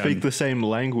Japan. They don't speak the same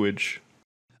language.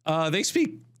 They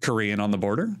speak Korean on the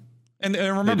border. And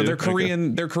remember, they're Korean.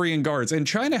 Okay. They're Korean guards, and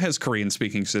China has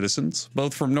Korean-speaking citizens,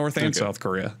 both from North and South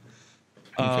Korea.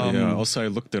 Also, I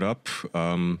looked it up.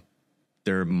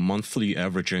 Their monthly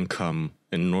average income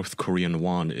in North Korean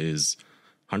won is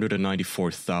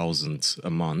 $194,000 a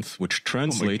month, which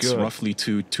translates roughly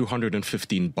to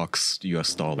 $215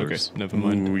 US dollars. Okay, never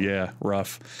mind. Ooh, yeah,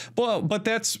 rough. Well, but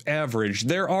that's average.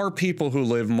 There are people who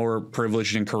live more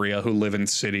privileged in Korea who live in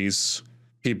cities.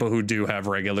 People who do have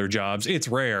regular jobs. It's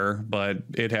rare, but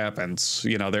it happens.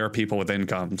 You know, there are people with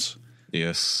incomes.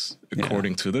 Yes.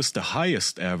 According to this, the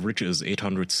highest average is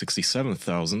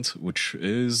 $867,000, which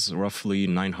is roughly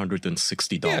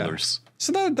 $960. Yeah.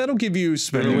 So that'll give you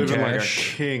spending living cash.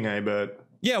 Like a king, I bet.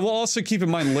 Yeah, well, also keep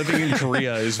in mind, living in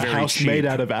Korea is very cheap. A house made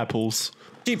out of apples.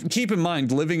 Keep in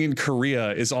mind, living in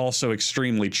Korea is also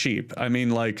extremely cheap. I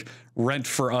mean, like, rent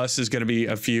for us is going to be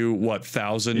a few,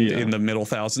 thousand in the middle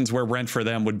thousands, where rent for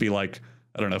them would be like,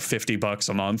 I don't know, $50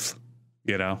 a month,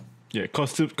 you know? Yeah,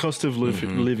 cost of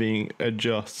living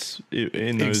adjusts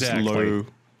in those low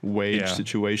wage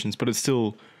situations, but it's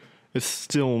still it's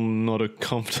still not a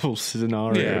comfortable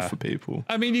scenario for people.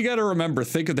 I mean, you got to remember,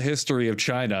 think of the history of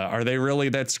China. Are they really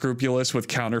that scrupulous with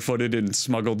counterfeited and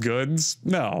smuggled goods?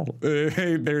 No,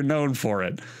 they're known for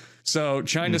it. So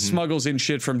China smuggles in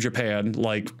shit from Japan,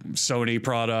 like Sony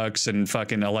products and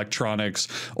fucking electronics,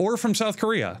 or from South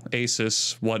Korea,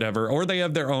 Asus, whatever, or they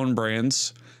have their own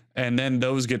brands. And then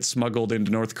those get smuggled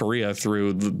into North Korea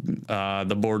through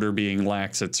the border being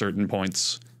lax at certain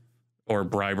points, or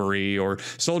bribery, or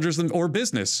soldiers, or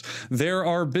business. There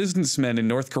are businessmen in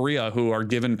North Korea who are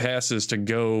given passes to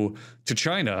go to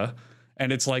China.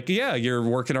 And it's like, yeah, you're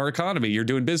working our economy, you're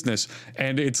doing business.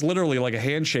 And it's literally like a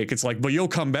handshake. It's like, but you'll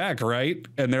come back, right?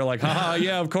 And they're like, haha,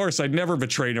 yeah, of course, I'd never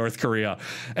betray North Korea.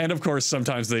 And of course,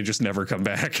 sometimes they just never come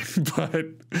back.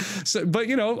 But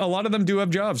you know, a lot of them do have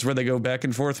jobs where they go back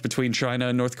and forth between China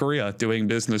and North Korea doing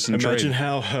business and trade. Imagine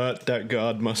how hurt that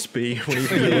guard must be when he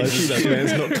realizes that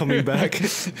man's not coming back.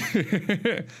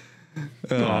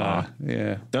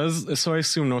 Yeah. So I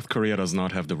assume North Korea does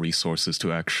not have the resources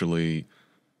to actually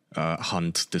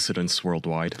hunt dissidents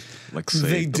worldwide, like say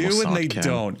they do Mossad and they can.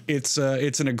 don't. It's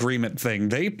an agreement thing.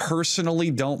 They personally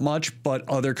don't much, but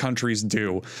other countries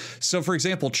do. So, for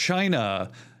example, China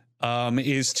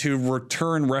is to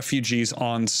return refugees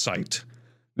on site.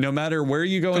 No matter where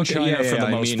you go in China, for the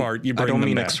most part, you bring them back. I don't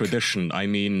mean extradition. I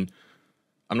mean,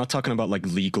 I'm not talking about like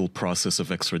legal process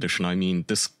of extradition. I mean,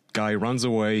 this guy runs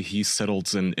away, he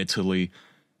settles in Italy.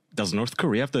 Does North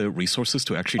Korea have the resources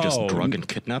to actually just drug and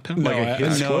kidnap him?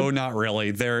 No, not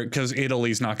really. Because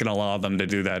Italy's not going to allow them to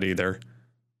do that either.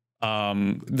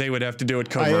 They would have to do it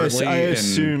covertly. I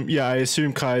assume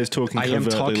Kai is talking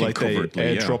covertly, like covertly,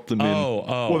 they airdrop them in.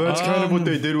 Well, that's kind of what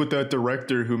they did with that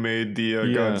director who made the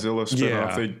Godzilla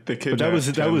spinoff. They kidnapped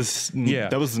that was the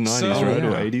 90s, right,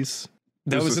 or 80s.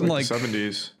 That was in like the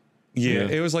 70s. Yeah,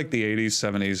 it was like the 80s,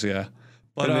 70s. Yeah,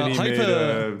 but and then he made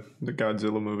the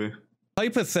Godzilla movie.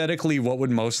 Hypothetically, what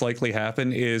would most likely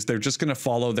happen is they're just going to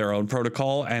follow their own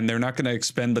protocol, and they're not going to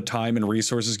expend the time and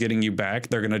resources getting you back.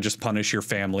 They're going to just punish your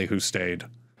family who stayed.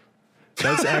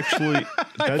 That's actually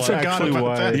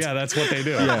why. Yeah, that's what they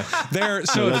do. Yeah.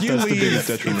 So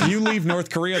if you leave North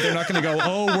Korea, they're not going to go,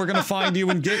 oh, we're going to find you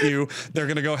and get you. They're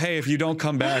going to go, hey, if you don't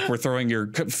come back, we're throwing your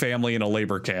family in a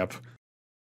labor camp.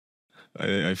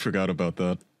 I forgot about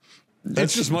that.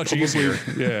 That's just much easier.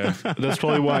 Yeah. That's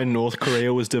probably why North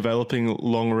Korea was developing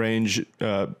long-range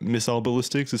missile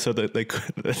ballistics, so that they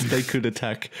could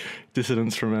attack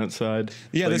dissidents from outside.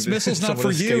 Yeah, like, this missile's not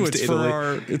for you.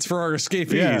 It's for our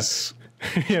escapees.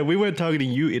 Yeah, we weren't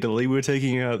targeting you, Italy. We were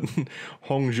taking out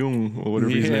Hong Jung or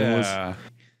whatever his name was.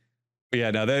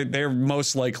 Yeah, no, they're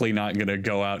most likely not going to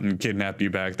go out and kidnap you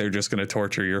back. They're just going to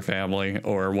torture your family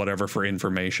or whatever for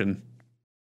information.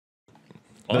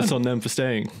 That's on them for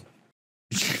staying.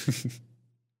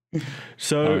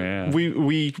 So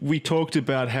we talked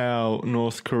about how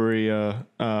North Korea,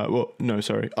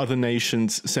 other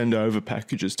nations send over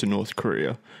packages to North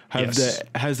Korea.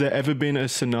 Has there ever been a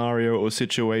scenario or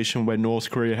situation where North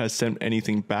Korea has sent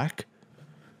anything back?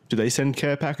 Do they send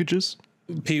care packages?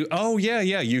 Oh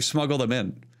yeah, you smuggle them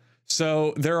in.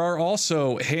 So there are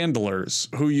also handlers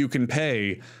who you can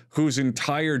pay, whose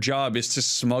entire job is to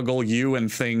smuggle you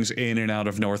and things in and out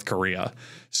of North Korea.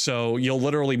 So you'll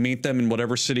literally meet them in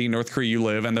whatever city in North Korea you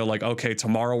live, and they're like, okay,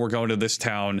 tomorrow we're going to this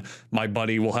town. My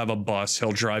buddy will have a bus.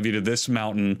 He'll drive you to this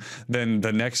mountain. Then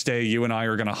the next day, you and I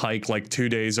are going to hike like 2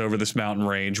 days over this mountain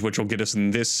range, which will get us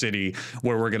in this city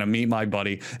where we're going to meet my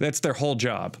buddy. That's their whole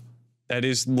job. That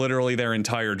is literally their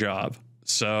entire job.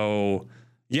 So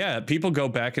yeah, people go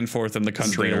back and forth in the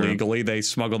country illegally. They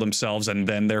smuggle themselves and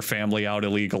then their family out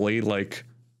illegally. Like,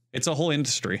 it's a whole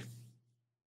industry.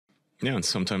 Yeah, and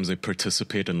sometimes they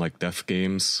participate in like death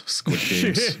games, Squid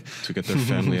games to get their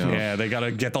family out. Yeah, they got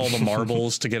to get all the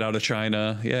marbles to get out of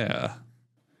China. Yeah.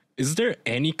 Is there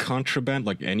any contraband,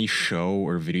 like any show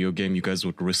or video game you guys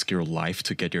would risk your life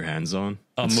to get your hands on?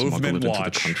 A movement watch.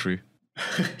 Into the country?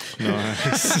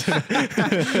 Nice.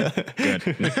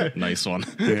 Good. Nice one.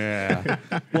 Yeah.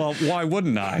 Well, why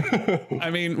wouldn't I?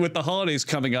 I mean, with the holidays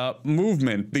coming up,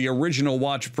 Movement, the original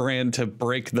watch brand to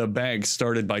break the bank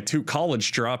started by 2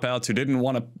 college dropouts who didn't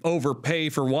want to overpay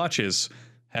for watches,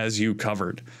 has you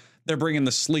covered. They're bringing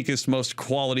the sleekest, most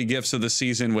quality gifts of the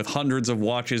season with hundreds of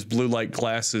watches, blue light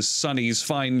glasses, sunnies,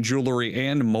 fine jewelry,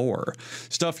 and more.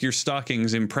 Stuff your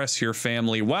stockings, impress your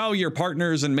family, wow your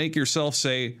partners, and make yourself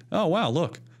say, oh, wow,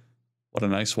 look, what a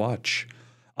nice watch.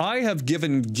 I have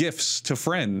given gifts to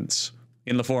friends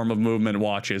in the form of Movement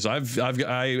watches. I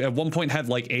at one point had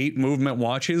like 8 Movement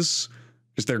watches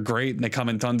because they're great and they come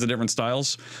in tons of different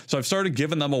styles. So I've started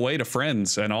giving them away to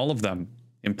friends, and all of them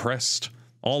impressed.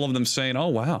 All of them saying, oh,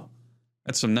 wow,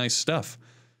 That's some nice stuff.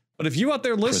 But if you out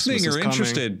there listening are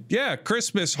interested, yeah,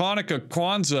 Christmas, Hanukkah,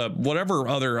 Kwanzaa, whatever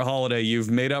other holiday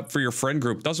you've made up for your friend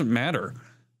group, doesn't matter.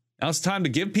 Now it's time to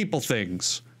give people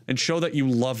things and show that you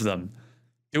love them.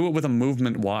 Do it with a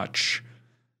Movement watch.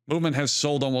 Movement has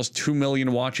sold almost 2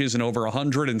 million watches in over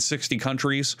 160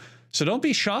 countries, so don't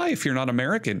be shy if you're not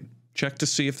American. Check to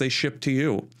see if they ship to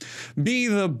you. Be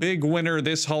the big winner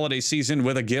this holiday season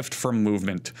with a gift from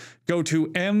Movement. Go to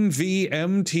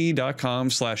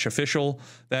mvmt.com/official.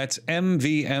 That's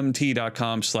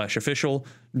mvmt.com/official.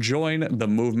 Join the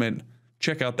Movement.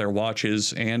 Check out their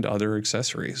watches and other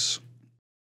accessories.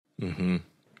 Mm-hmm. Thank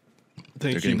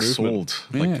They're you, getting Movement. sold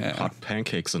like hot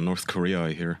pancakes in North Korea,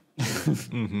 I hear.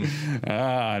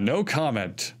 No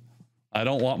comment. I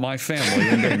don't want my family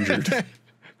endangered.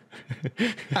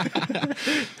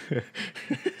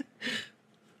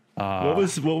 What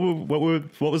was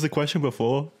the question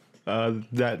before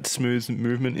that smooth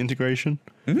movement integration?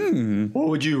 What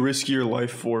would you risk your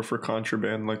life for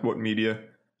Contraband? Like what media?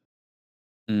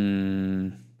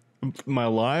 My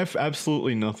life?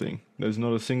 Absolutely nothing. There's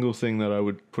not a single thing that I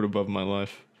would put above my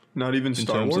life. Not even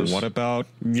Star Wars? What about...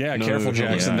 Yeah, No, careful,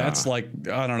 Jackson. yeah. That's like,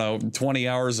 I don't know, 20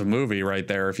 hours of movie right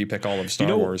there if you pick all of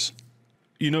Star Wars.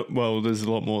 Well, there's a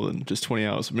lot more than just 20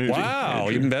 hours of movie. Wow,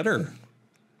 Andrew. even better.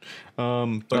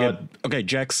 Okay,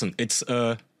 Jackson, it's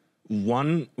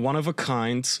one of a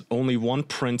kind, only one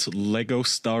print Lego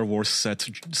Star Wars set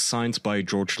signed by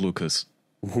George Lucas.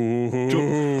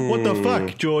 What the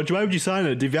fuck, George? Why would you sign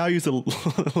it? Devalues the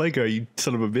Lego, you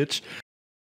son of a bitch.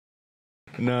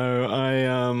 No,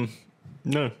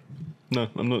 no,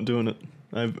 I'm not doing it.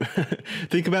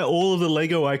 Think about all of the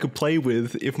Lego I could play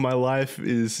with if my life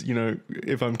is,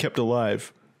 if I'm kept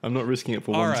alive. I'm not risking it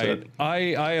for All one right, set. I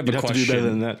have You'd a have question. to do better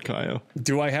than that, Kyle.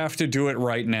 Do I have to do it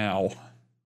right now?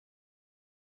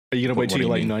 Are you gonna wait till you're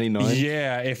like 99?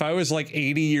 Yeah, if I was like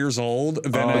 80 years old,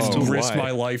 then I'd risk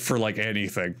my life for like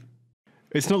anything.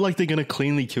 It's not like they're gonna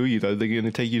cleanly kill you though. They're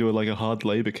gonna take you to like a hard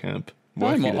labor camp.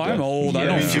 I'm old. I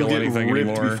don't feel anything ripped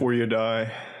anymore. before you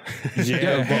die.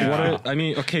 Yeah, I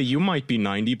mean, okay, you might be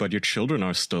 90, but your children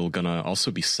are still gonna also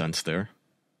be sent there.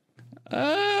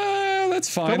 That's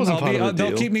fine. wasn't part of the They'll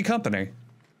deal. keep me company.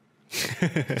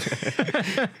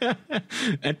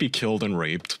 And be killed and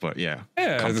raped, but yeah.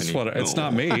 Yeah, that's company. what. It's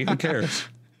not me. Who cares?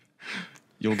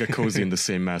 You'll get cozy in the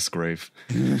same mass grave.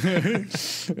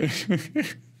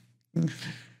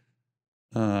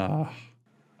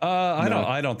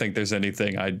 I don't think there's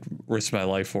anything I'd risk my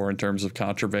life for in terms of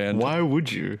Contraband. Why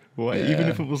would you? Why? Yeah. Even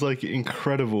if it was like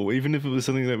incredible, even if it was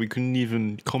something that we couldn't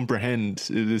even comprehend,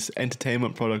 this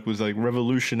entertainment product was like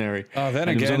revolutionary. Then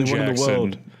and it was again, only one in the Jackson,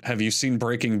 world. have you seen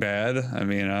Breaking Bad? I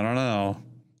mean, I don't know.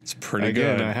 It's pretty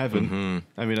Again, good. I haven't.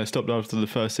 I mean, I stopped after the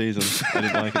first season. I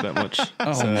didn't like it that much.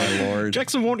 Oh my lord!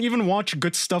 Jackson won't even watch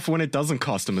good stuff when it doesn't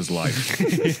cost him his life.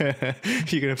 Yeah,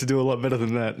 you're gonna have to do a lot better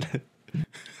than that.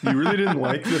 You really didn't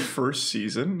like the first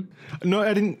season? No,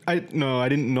 I didn't. I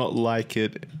didn't not like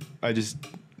it. I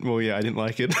didn't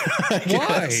like it.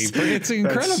 Why? But it's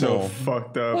incredible. That's so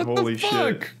fucked up. What Holy the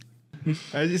fuck? shit.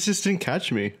 It just didn't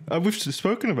catch me. We've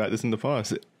spoken about this in the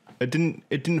past. It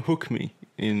didn't hook me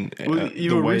in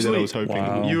the way that I was hoping.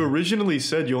 Wow. You originally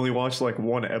said you only watched like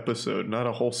one episode, not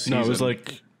a whole season. No, it was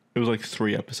like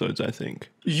 3 episodes, I think.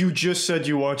 You just said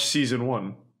you watched season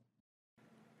 1.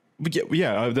 But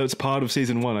yeah, that's part of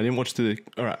season 1. I didn't watch the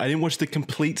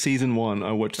complete season 1.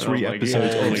 I watched 3 my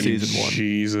episodes God. of season 1.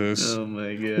 Jesus. Oh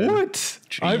my god. What?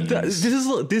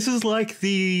 This is like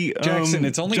the Jackson,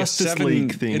 it's only Justice a 7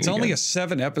 League thing. It's only again. a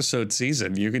 7 episode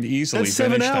season. You can easily That's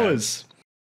 7 finish that. hours.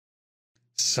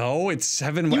 So it's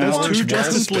 7 That's hours. 2 well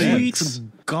Justice spent. Leagues.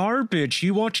 Garbage.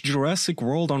 You watch Jurassic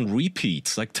World on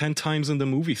repeats like 10 times in the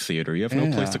movie theater. You have no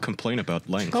place Yeah. to complain about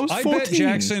length. I was I 14. bet,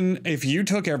 Jackson, if you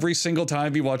took every single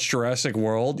time you watched Jurassic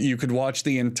World, you could watch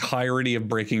the entirety of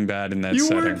Breaking Bad in that You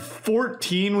setting. were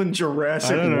 14 when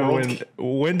Jurassic I don't know World.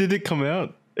 when did it come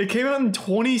out? It came out in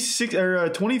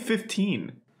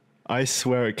 2015. I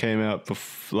swear it came out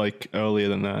like earlier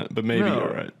than that, but maybe No,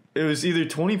 you're right. It was either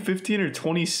 2015 or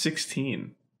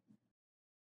 2016.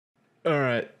 All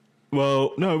right.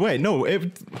 Well, no, wait, no,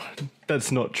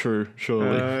 that's not true.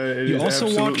 Surely. It You is also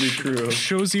absolutely watch true.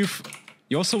 shows you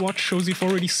also watch shows you've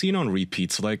already seen on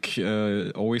repeats, like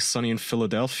Always Sunny in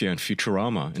Philadelphia and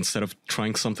Futurama, instead of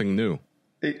trying something new.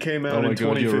 It came out Oh my in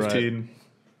God, you're 2015.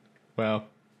 Wow.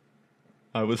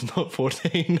 I was not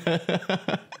 14.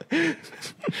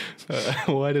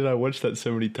 Why did I watch that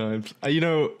so many times?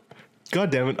 God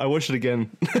damn it, I watched it again.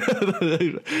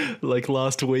 Like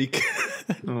last week.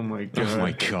 Oh my god. Oh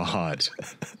my god.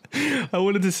 I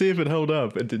wanted to see if it held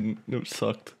up. It didn't. It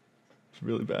sucked. It's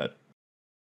really bad.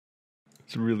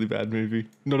 It's a really bad movie.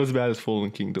 Not as bad as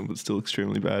Fallen Kingdom, but still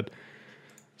extremely bad.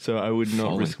 So I would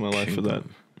not risk my life for that.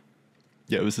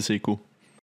 Yeah, it was the sequel.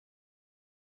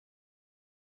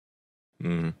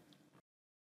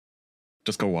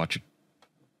 Just go watch it,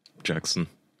 Jackson.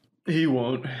 He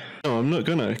won't. No, I'm not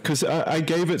gonna, because I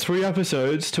gave it 3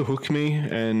 episodes to hook me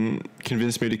and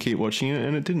convince me to keep watching it,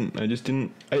 and it didn't. I just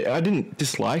didn't. I didn't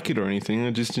dislike it or anything.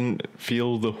 I just didn't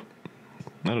feel the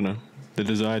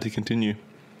desire to continue.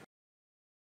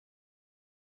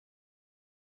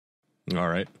 All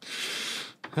right.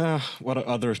 What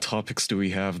other topics do we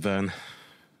have then?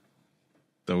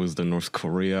 That was the North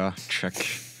Korea check.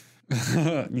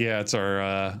 Yeah, it's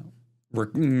our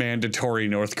mandatory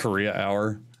North Korea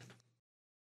hour.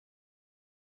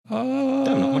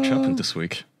 Damn, not much happened this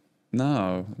week.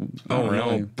 No. Oh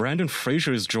really. no, Brandon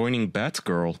Fraser is joining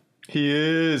Batgirl. He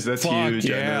is. That's Fuck huge.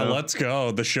 yeah, let's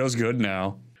go. The show's good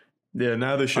now. Yeah,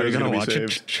 now the Are show's you going gonna to be watch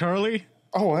saved. it, Charlie?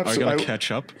 Oh, Are you absolutely. gonna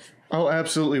catch up? I'll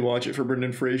absolutely watch it for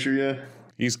Brendan Fraser, yeah.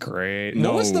 He's great.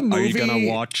 No, what was the movie? are you gonna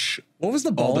watch? What was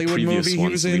the all the Bollywood previous movie he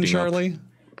ones was in, leading up? Charlie?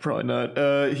 Probably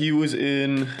not. He was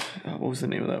in... what was the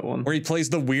name of that one? Where he plays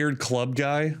the weird club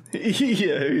guy?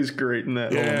 Yeah, he's great in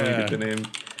that. Hold on, let me Yeah. get the name.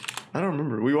 I don't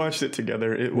remember. We watched it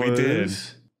together. We did.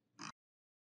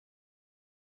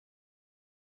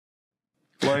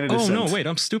 Line of Oh Descent. no, wait,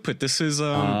 I'm stupid. This is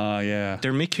Yeah.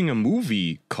 they're making a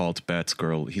movie called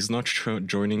Batgirl. He's not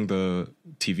joining the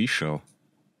TV show,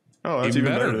 Oh, that's Even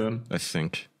even better better. then. I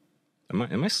think.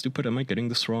 Am I stupid? Am I getting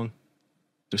this wrong?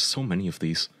 There's so many of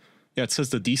these. Yeah, it says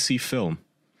the DC film.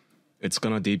 It's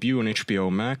gonna debut on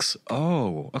HBO Max.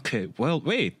 Oh, okay. Well,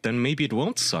 wait, then maybe it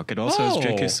won't suck. It also has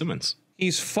J.K. Oh. Simmons.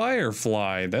 He's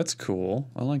Firefly. That's cool.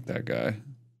 I like that guy.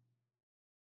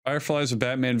 Firefly's a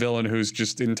Batman villain whose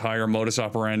just entire modus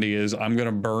operandi is, I'm going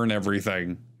to burn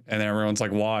everything. And everyone's like,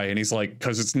 why? And he's like,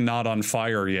 because it's not on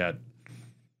fire yet.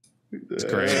 It's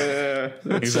great.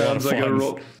 That He's a lot sounds of like a fun.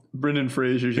 roll. Brendan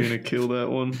Fraser's going to kill that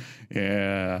one.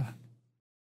 Yeah.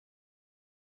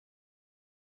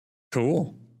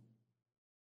 Cool.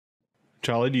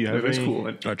 Charlie, do you have That's any?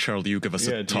 cool. Charlie, you give us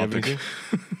Yeah, a do you have topic.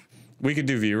 anything? We could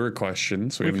do viewer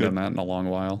questions. We haven't could. done that in a long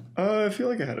while. I feel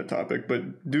like I had a topic,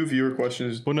 but do viewer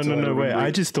questions. Well, no, till I wait. remember.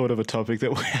 I just thought of a topic that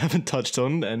we haven't touched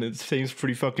on, and it seems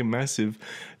pretty fucking massive.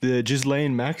 The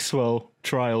Ghislaine Maxwell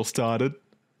trial started,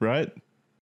 right?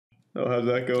 Oh, how's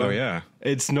that going? Oh yeah.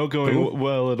 It's not going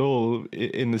well at all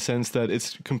in the sense that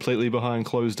it's completely behind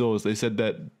closed doors. They said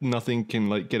that nothing can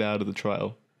get out of the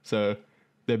trial, so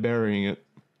they're burying it,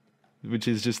 which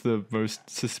is just the most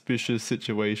suspicious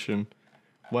situation.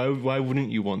 Why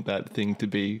wouldn't you want that thing to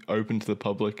be open to the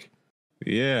public?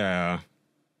 Yeah.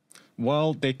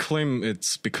 Well, they claim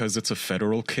it's because it's a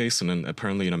federal case, and then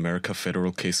apparently in America,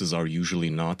 federal cases are usually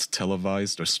not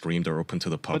televised or streamed or open to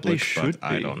the public. But they should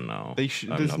I be. don't know. They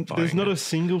should. I'm There's not buying a it.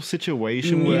 single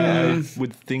situation where I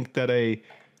would think that a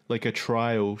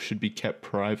trial should be kept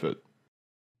private.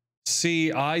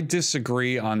 See, I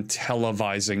disagree on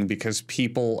televising because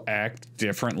people act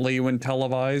differently when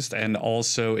televised, and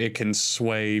also it can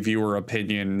sway viewer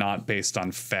opinion not based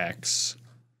on facts.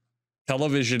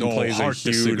 Television plays a hard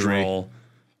huge disagree. role.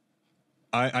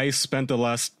 I spent the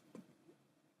last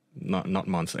not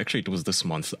month. Actually, it was this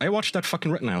month. I watched that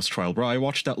fucking Rittenhouse trial, bro. I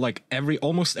watched that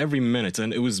almost every minute,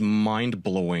 and it was mind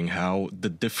blowing how the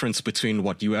difference between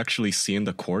what you actually see in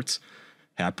the courts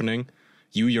happening,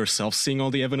 you yourself seeing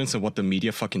all the evidence, and what the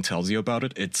media fucking tells you about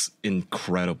it. It's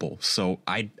incredible. So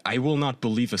I will not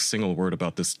believe a single word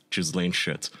about this Ghislaine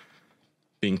shit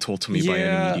being told to me by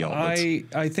any media outlet.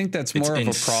 I think that's It's more of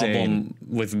insane. a problem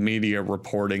with media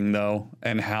reporting, though,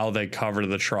 and how they cover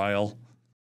the trial.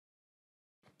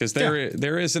 Because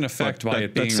there is an effect by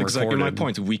it being That's exactly my recorded.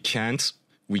 point.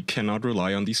 We cannot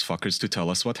rely on these fuckers to tell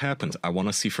us what happened. I want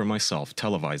to see for myself.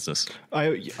 Televise this.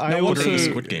 I Put also in the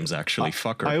Squid Games, actually.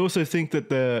 Fucker. I also think that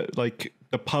the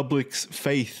public's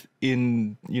faith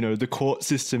in the court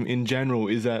system in general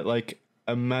is at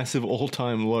a massive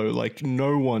all-time low.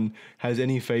 No one has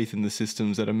any faith in the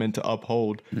systems that are meant to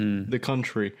uphold the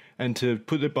country, and to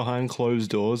put it behind closed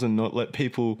doors and not let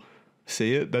people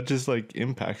see it, that just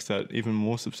impacts that even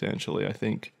more substantially. I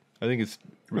think it's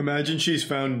Imagine she's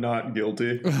found not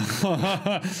guilty.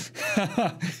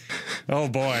 Oh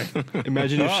boy.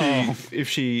 imagine if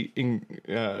she in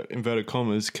inverted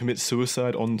commas commits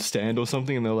suicide on stand or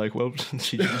something, and they're like, well,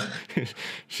 she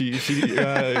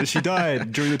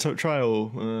died during the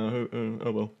trial.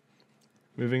 Oh well,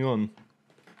 moving on.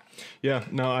 Yeah,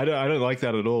 no, I don't like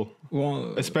that at all.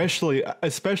 well, Especially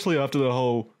after the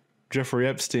whole Jeffrey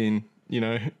Epstein,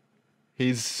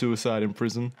 his suicide in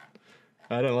prison.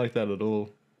 I don't like that at all.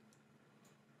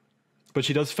 But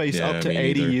she does face Yeah, up to me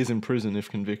 80 neither. years in prison if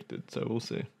convicted, so we'll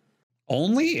see.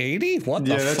 Only 80? What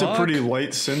the Yeah, fuck? that's a pretty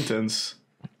light sentence.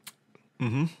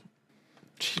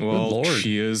 Well, Lord.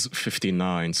 she is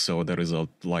 59, so there is a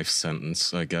life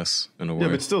sentence, I guess, in a way.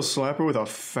 Yeah, but still slap her with a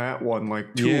fat one,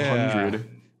 like 200. Yeah.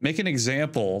 Make an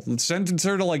example. Sentence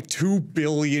her to like 2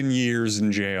 billion years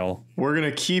in jail. We're going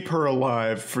to keep her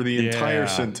alive for the entire Yeah.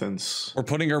 sentence. Or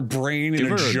putting her brain in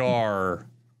Give a her a- jar.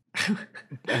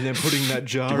 And then putting that Give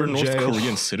jar her in North jail.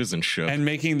 Korean citizenship. And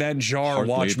making that jar Hard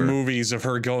watch labor. movies of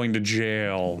her going to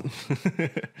jail.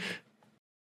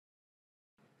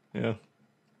 Yeah.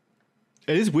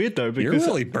 It is weird though You're because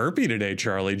really burpy today,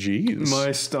 Charlie. Jeez.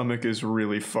 My stomach is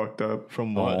really fucked up.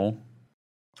 from what? Oh,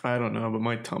 I don't know, but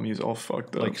my tummy is all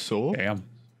fucked up. Like sore? damn. Are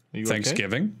you okay?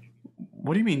 Thanksgiving?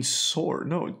 What do you mean sore?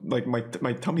 No, like my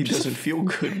tummy doesn't feel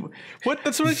good. What?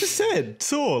 That's what I just said.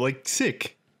 Sore, like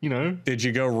sick. You know. Did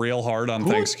you go real hard on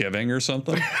Thanksgiving or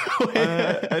something?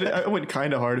 I went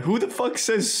kind of hard. Who the fuck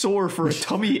says sore for a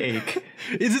tummy ache?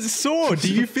 Is it sore?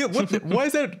 Do you feel what? Why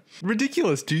is that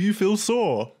ridiculous? Do you feel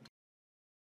sore?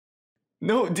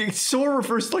 No, sore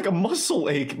refers to like a muscle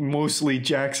ache mostly,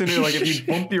 Jackson. Or like if you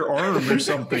bump your arm or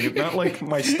something. It's not like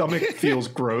my stomach feels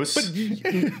gross.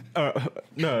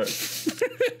 No.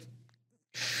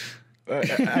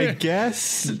 I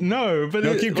guess no, but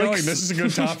No, keep going. This is a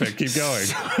good topic. Keep going.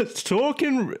 Sore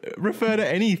can refer to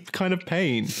any kind of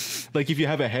pain. Like if you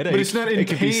have a headache, But it's not in it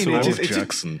can be pain, sore. it's just-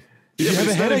 Jackson. If you Yeah, have but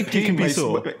a it's not in headache, it can pain. be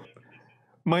sore.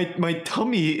 My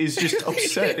tummy is just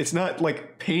upset. It's not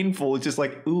like painful. It's just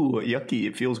like, ooh, yucky.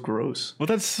 It feels gross. Well,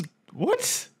 that's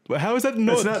what? How is that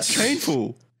not, not-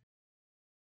 painful?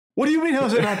 What do you mean? How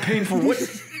is it not painful? What?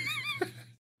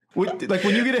 Like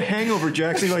when you get a hangover,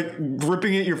 Jackson, like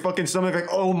gripping at your fucking stomach, like,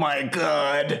 oh my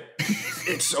god,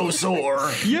 it's so sore.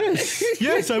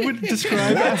 Yes, I would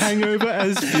describe a hangover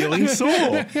as feeling sore.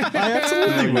 I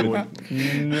absolutely would.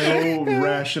 No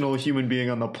rational human being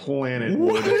on the planet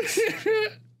would.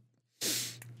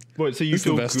 What? So you This is the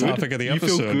feel best good? topic of the You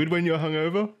feel episode. good when you're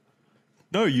hungover?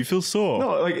 No, you feel sore.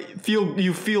 No, like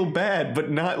you feel bad, but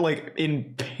not like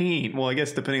in pain. Well, I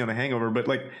guess depending on the hangover, but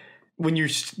like when you're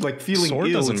like feeling Sore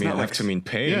ill, doesn't it's mean not have like to mean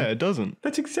pain. Yeah, it doesn't.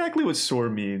 That's exactly what sore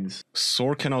means.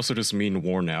 Sore can also just mean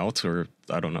worn out, or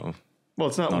I don't know, Well,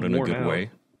 it's not not in a worn good out. way.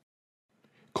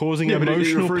 Causing Yeah, but it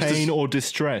emotional refers to pain or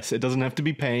distress. It doesn't have to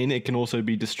be pain. It can also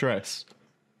be distress.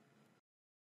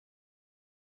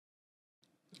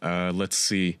 Let's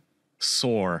see.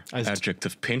 Sore, As-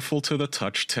 adjective, painful to the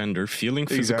touch, tender, feeling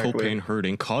physical Exactly. pain,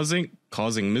 hurting,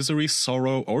 causing misery,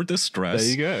 sorrow, or distress. There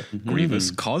you go.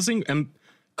 Grievous, causing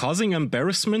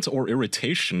embarrassment or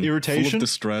irritation. Full Irritation? of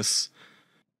distress.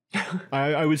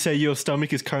 I would say your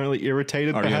stomach is currently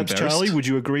irritated. Are you Perhaps, embarrassed? Charlie, would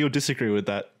you agree or disagree with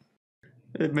that?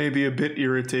 It may be a bit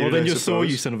irritated. Well, then I you're sore,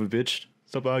 you suppose. son of a bitch.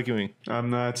 Stop arguing. I'm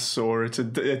not sore. It's a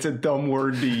dumb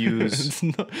word to use. It's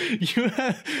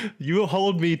not, you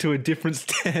hold me to a different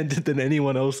standard than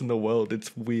anyone else in the world.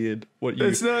 It's weird. What you?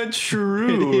 It's not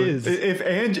true. It is.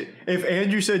 If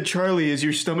Andrew said, "Charlie, is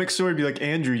your stomach sore?" I'd be like,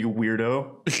 "Andrew, you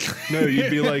weirdo." No, you'd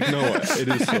be like, no, it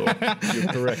is sore.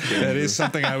 You're correct. That is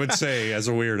something I would say as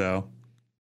a weirdo.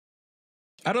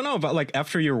 I don't know, but like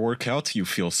after your workout, you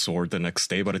feel sore the next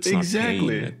day, but it's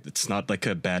Exactly. not pain. It's not like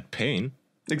a bad pain.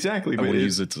 Exactly. I But wouldn't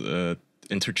use it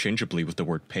interchangeably with the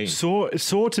word pain. Sore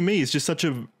to me is just such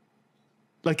a,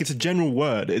 like, it's a general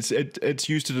word. It's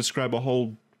used to describe a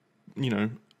whole,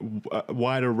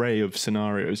 wide array of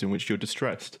scenarios in which you're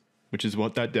distressed, which is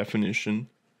what that definition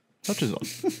touches on.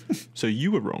 So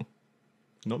you were wrong,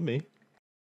 not me.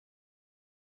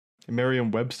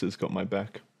 Merriam-Webster's got my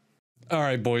back. All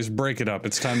right, boys, break it up.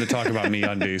 It's time to talk about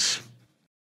MeUndies.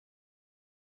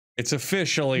 It's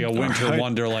officially a winter right.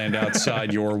 wonderland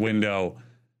outside your window.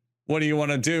 What do you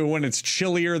want to do when it's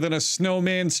chillier than a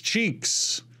snowman's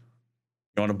cheeks?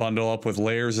 You want to bundle up with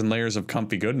layers and layers of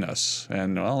comfy goodness.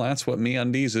 And, well, that's what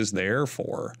MeUndies is there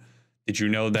for. Did you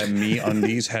know that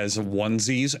MeUndies has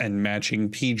onesies and matching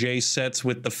PJ sets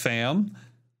with the fam?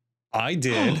 I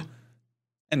did.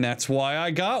 And that's why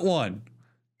I got one.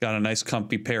 Got a nice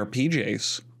comfy pair of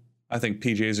PJs. I think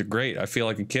PJs are great. I feel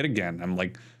like a kid again. I'm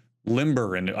like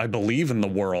limber and I believe in the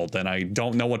world and I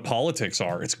don't know what politics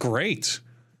are. It's great.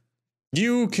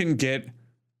 You can get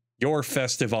your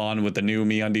festive on with the new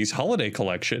MeUndies holiday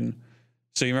collection.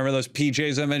 So you remember those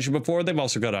PJs I mentioned before? They've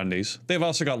also got undies. They've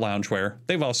also got loungewear.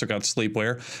 They've also got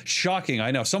sleepwear. Shocking,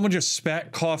 I know. Someone just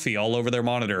spat coffee all over their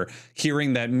monitor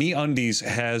hearing that MeUndies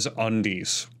has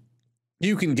undies.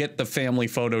 You can get the family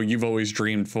photo you've always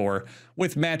dreamed for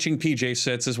with matching PJ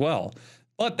sets as well.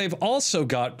 But they've also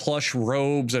got plush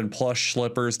robes and plush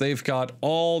slippers. They've got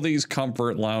all these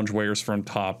comfort loungewears from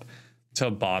top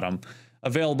to bottom.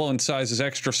 Available in sizes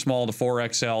extra small to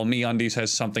 4XL, MeUndies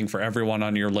has something for everyone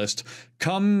on your list.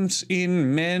 Comes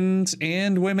in men's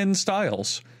and women's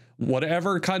styles.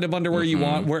 Whatever kind of underwear you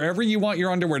want, wherever you want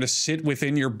your underwear to sit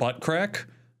within your butt crack,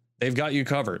 they've got you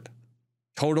covered.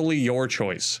 Totally your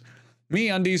choice.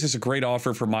 MeUndies is a great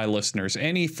offer for my listeners.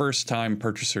 Any first-time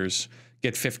purchasers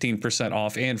get 15%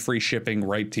 off and free shipping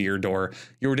right to your door.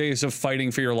 Your days of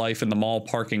fighting for your life in the mall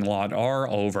parking lot are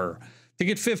over. To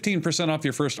get 15% off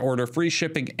your first order, free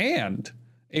shipping, and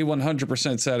a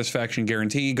 100% satisfaction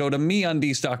guarantee, go to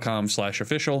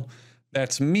MeUndies.com/official.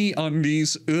 That's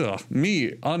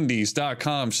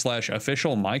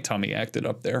MeUndies.com/official. My tummy acted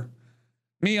up there.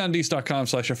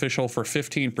 MeUndies.com/official for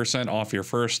 15% off your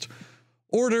first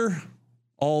order.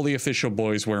 All the official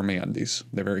boys wear MeUndies.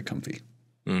 They're very comfy.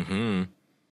 They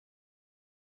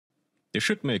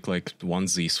should make like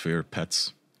onesies for your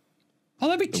pets. Oh,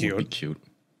 that'd be That cute. would be cute.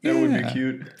 That would be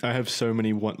cute. I have so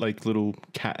many like little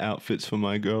cat outfits for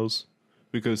my girls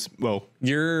because, well,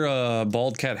 Your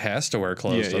bald cat has to wear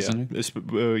clothes, doesn't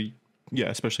he? Yeah,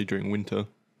 especially during winter.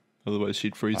 Otherwise,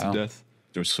 she'd freeze to death.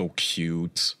 They're so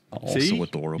cute. Also See?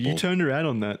 adorable. You turned around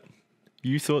on that.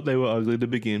 You thought they were ugly to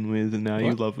begin with, and now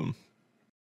you love them.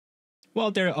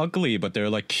 Well, they're ugly, but they're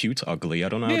like cute ugly. I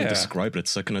don't know how Yeah. to describe it.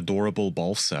 It's like an adorable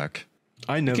ball sack.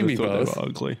 I never be thought both. they were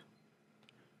ugly.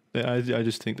 I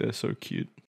just think they're so cute.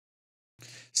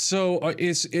 So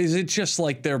is it just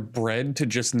like they're bred to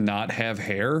just not have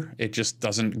hair? It just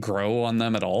doesn't grow on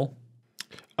them at all?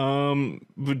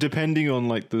 But depending on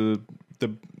like the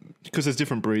because there's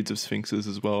different breeds of sphinxes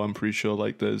as well. I'm pretty sure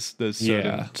like there's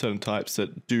certain types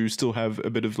that do still have a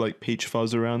bit of like peach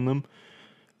fuzz around them.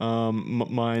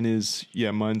 Mine's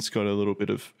got a little bit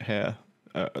of hair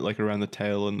like around the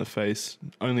tail and the face,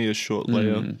 only a short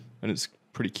layer, and it's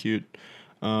pretty cute.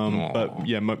 But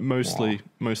yeah, mostly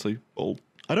bald.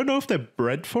 I don't know if they're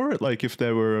bred for it, like if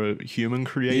they were a human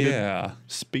created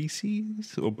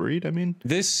species or breed. I mean,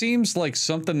 This seems like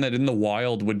something that in the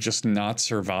wild would just not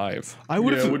survive. I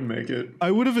would Yeah, have it would make it.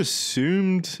 I would have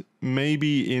assumed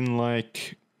maybe in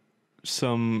like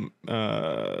some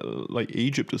like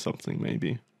Egypt or something.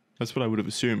 Maybe that's what I would have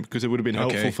assumed because it would have been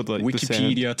helpful for like the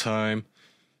sand. Wikipedia time.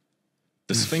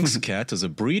 The Sphinx cat is a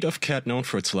breed of cat known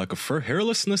for its lack of fur.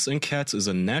 Hairlessness in cats is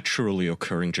a naturally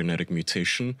occurring genetic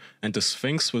mutation, and the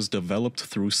Sphinx was developed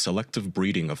through selective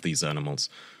breeding of these animals.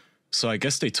 So I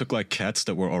guess they took like cats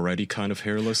that were already kind of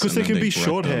hairless, Because and they then can be bred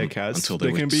short hair them cats. until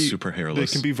they can were be super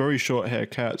hairless. They can be very short hair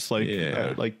cats, like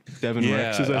Devon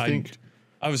Rexes, I think.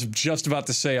 I was just about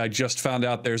to say, I just found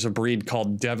out there's a breed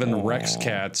called Devon Rex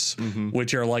cats,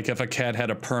 which are like if a cat had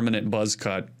a permanent buzz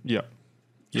cut. Yeah.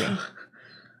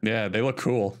 Yeah, they look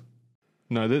cool.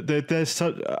 No, they're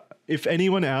such. If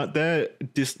anyone out there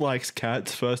dislikes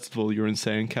cats, first of all, you're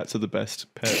insane. Cats are the best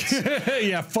pets.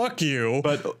 Yeah, fuck you.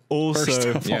 But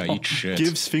also, eat shit.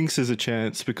 give sphinxes a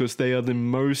chance because they are the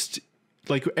most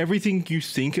like everything you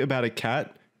think about a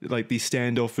cat. Like these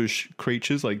standoffish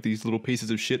creatures, like these little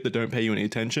pieces of shit that don't pay you any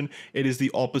attention. It is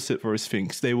the opposite for a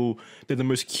sphinx. They're the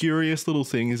most curious little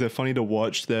things. They're funny to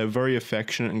watch. They're very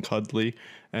affectionate and cuddly,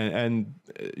 and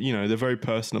you know they're very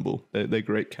personable. They're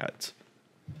great cats.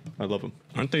 I love them.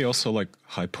 Aren't they also like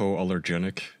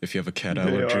hypoallergenic? If you have a cat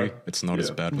allergy, it's not as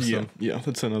bad with them. Yeah,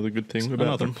 that's another good thing about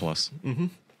Another them. plus.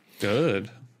 Good.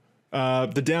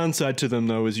 The downside to them,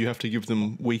 though, is you have to give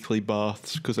them weekly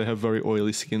baths because they have very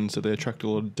oily skin, so they attract a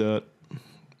lot of dirt.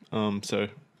 So,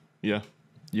 yeah,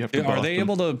 you have to. Are they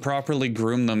able to properly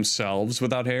groom themselves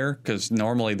without hair? Because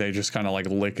normally they just kind of like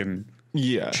lick and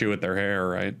chew at their hair,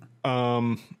 right?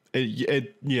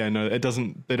 It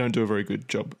doesn't. They don't do a very good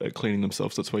job at cleaning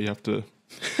themselves. That's why you have to.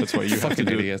 That's why you have to Fucking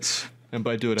do idiots. it. And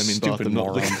by do it, I mean Stupid bath them,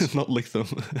 morons. not lick them.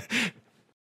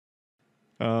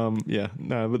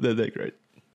 But they're great.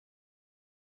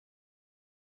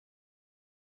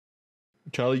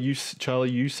 Charlie,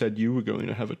 you said you were going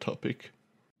to have a topic.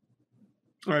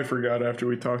 I forgot after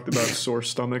we talked about sore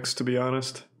stomachs, to be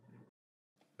honest.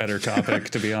 Better topic,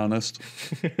 to be honest.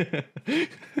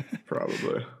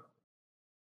 Probably.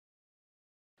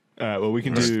 All right, well, we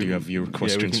can Do you have your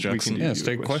questions, Jackson? Yeah, let's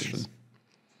take a question.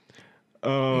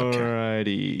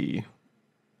 Alrighty.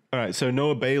 All right, so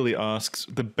Noah Bailey asks,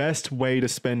 the best way to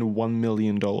spend $1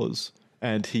 million.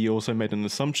 And he also made an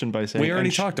assumption by saying... We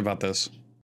already talked about this.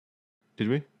 Did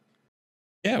we?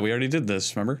 Yeah, we already did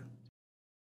this, remember?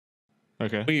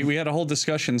 Okay. We had a whole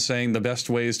discussion saying the best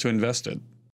ways to invest it.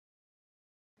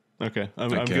 Okay,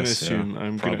 I'm I going to guess, assume. yeah.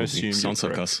 I'm going to Probably. assume. Sounds you're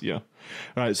like correct. us. Yeah. All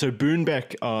right. So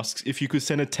Boonbeck asks if you could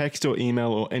send a text or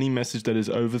email or any message that is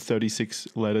over 36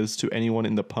 letters to anyone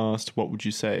in the past, what would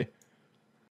you say?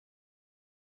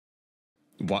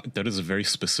 that is a very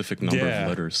specific number of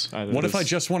letters. What if I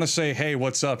just want to say, hey,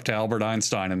 what's up to Albert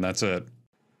Einstein, and that's it?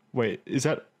 Wait, is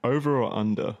that over or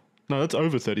under? No, that's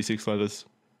over 36 letters.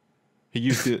 He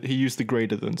used the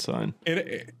greater than sign.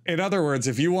 In other words,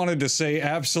 if you wanted to say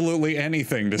absolutely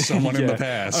anything to someone in the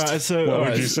past, what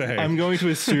would you say? I'm going to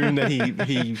assume that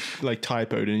he like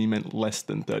typoed and he meant less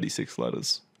than 36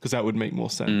 letters, because that would make more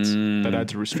sense. That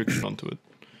adds a restriction onto it.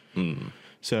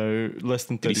 So less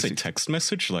than 36. Did he say text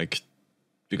message? Like,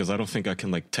 because I don't think I can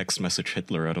like text message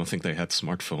Hitler. I don't think they had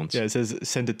smartphones. Yeah, it says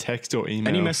send a text or email.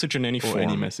 Any message in any form.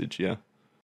 Any message, yeah.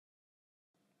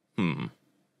 Who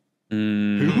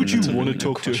would you want to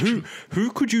talk to?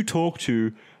 Who could you talk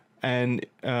to and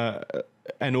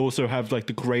also have like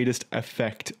the greatest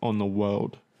effect on the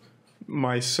world?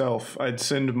 Myself. I'd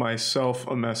send myself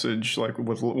a message like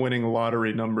with winning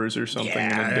lottery numbers or something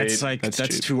in a date.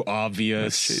 That's too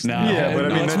obvious. No, but I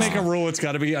mean, let's make a rule. It's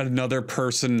got to be another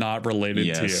person not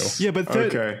related to you. Yeah, but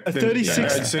a 36.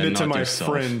 I'd send it to my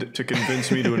friend to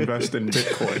convince me to invest in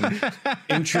Bitcoin.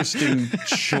 Interesting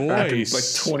choice. Like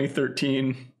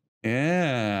 2013.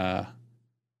 Yeah,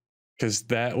 because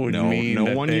that would mean no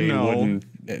that one they you know, wouldn't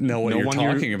know what you're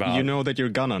talking about. You know that you're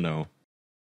gonna know.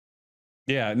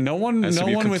 Yeah, no one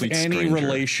with any stranger.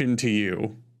 relation to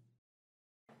you.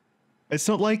 It's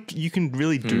not like you can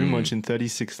really do much in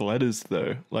 36 letters,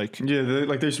 though. Like, yeah,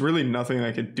 there's really nothing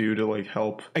I could do to like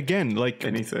help. Again, like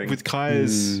anything with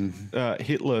Kaya's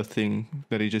Hitler thing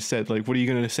that he just said. Like, what are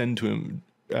you going to send to him?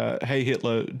 Hey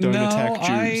Hitler, don't attack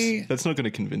Jews. That's not going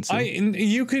to convince him.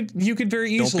 You could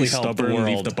very easily help the world.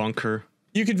 Leave the bunker.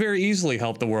 You could very easily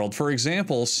help the world. For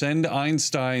example, send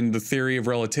Einstein the theory of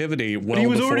relativity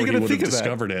before he would have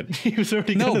discovered it. He was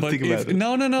already going to think about it.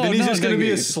 No. Then he's just going to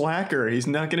be a slacker. He's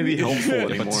not going to be helpful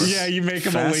anymore. Yeah, you make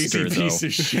him a lazy piece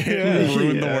of shit and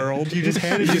ruin the world. You just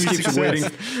hand it to keeps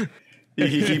waiting.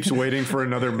 He keeps waiting for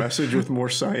another message with more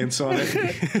science on it.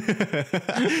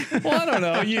 Well, I don't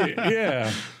know.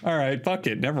 Yeah. All right. Fuck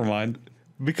it. Never mind.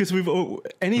 Because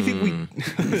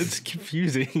it's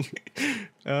confusing.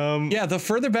 Yeah, the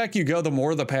further back you go, the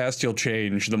more the past you'll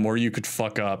change, the more you could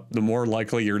fuck up, the more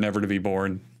likely you're never to be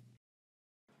born.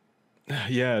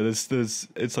 Yeah, it's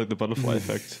like the butterfly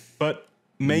effect. But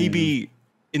maybe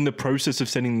in the process of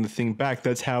sending the thing back,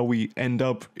 that's how we end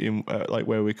up in like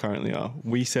where we currently are.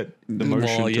 We set the motion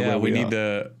to where we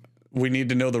are. We need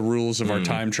to know the rules of our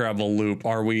time travel loop.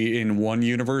 Are we in one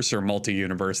universe or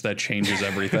multi-universe? That changes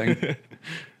everything.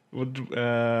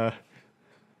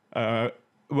 I'm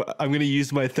going to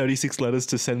use my 36 letters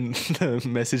to send the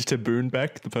message to Boone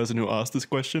back, the person who asked this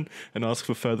question, and ask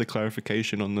for further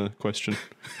clarification on the question.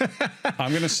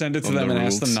 I'm going to send it to them and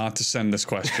ask them not to send this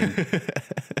question.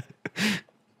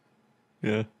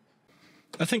 Yeah.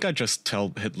 I think I just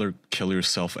tell Hitler, kill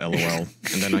yourself, LOL,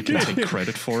 and then I can take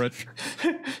credit for it.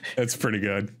 That's pretty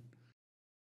good.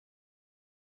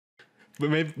 But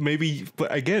maybe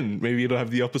it'll have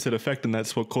the opposite effect, and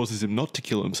that's what causes him not to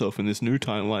kill himself in this new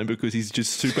timeline, because he's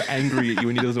just super angry at you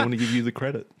and he doesn't want to give you the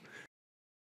credit.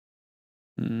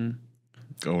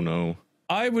 Oh no.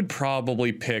 I would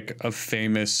probably pick a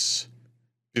famous,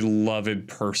 beloved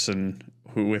person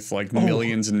who with like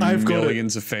millions and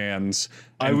millions of fans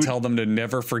and tell them to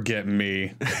never forget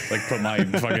me. Like put my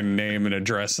fucking name and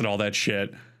address and all that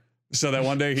shit. So that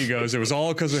one day he goes, it was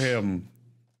all because of him.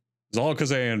 It was all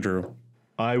because of Andrew.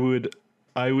 I would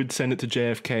send it to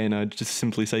JFK and I'd just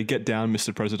simply say, get down,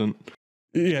 Mr. President.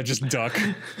 Yeah, just duck.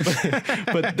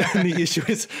 But then the issue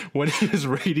is when he was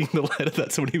reading the letter,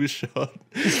 that's when he was shot.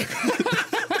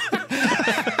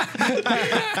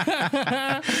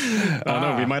 Oh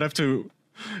no, we might have to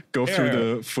go through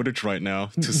the footage right now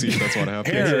to see if that's what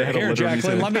happened. Here,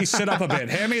 Jacqueline, let me sit up a bit.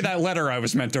 Hand me that letter I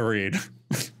was meant to read.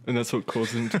 And that's what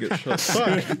caused him to get shot.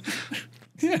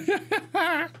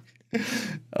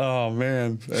 Oh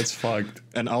man, that's fucked.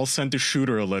 And I'll send the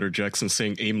shooter a letter, Jackson,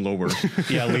 saying aim lower.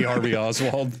 Yeah, Lee Harvey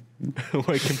Oswald.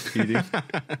 We're competing.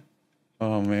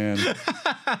 Oh man.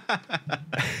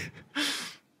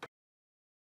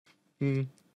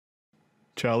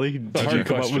 Charlie, did you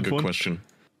come up with one? Question.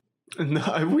 No,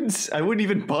 I wouldn't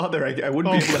even bother. I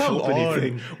wouldn't be able to help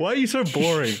anything. Why are you so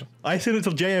boring? I sent it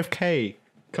to JFK.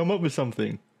 Come up with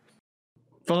something.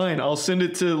 Fine, I'll send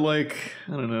it to, like,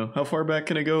 I don't know. How far back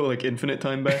can I go? Like infinite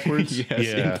time backwards? Yes,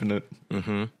 yeah. Infinite.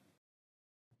 Mm-hmm.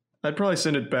 I'd probably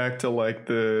send it back to, like,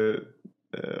 the...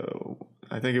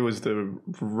 I think it was the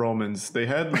Romans. They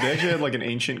actually had like an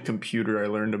ancient computer I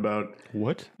learned about.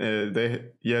 What? They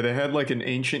had like an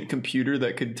ancient computer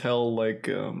that could tell like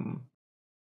what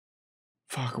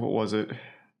was it?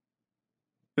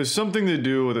 There's something to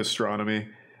do with astronomy.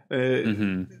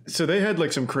 So they had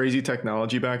like some crazy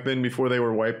technology back then before they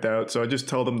were wiped out. So I just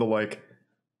tell them to like,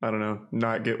 I don't know,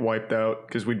 not get wiped out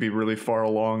because we'd be really far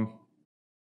along.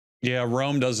 Yeah,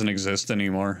 Rome doesn't exist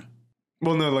anymore.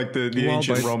 Well, no, like the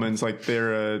ancient Romans, like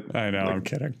they're. I know, like, I'm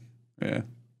kidding. Yeah,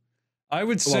 I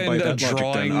would send by a that logic,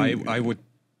 drawing. then I would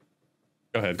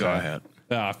Go ahead.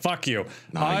 Ah, fuck you.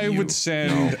 Not you.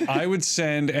 I would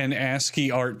send an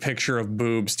ASCII art picture of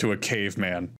boobs to a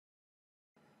caveman.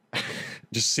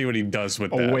 Just see what he does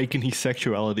with that. Awaken his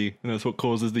sexuality, and that's what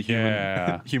causes the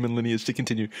human human lineage to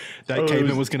continue. That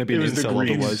caveman was going to be an incel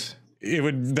otherwise.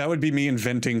 That would be me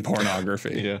inventing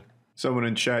pornography. Yeah. Someone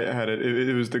in chat had it.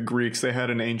 It was the Greeks. They had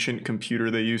an ancient computer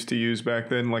they used to use back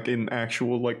then, like an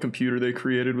actual like computer they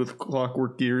created with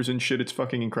clockwork gears and shit. It's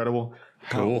fucking incredible.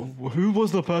 Cool. Who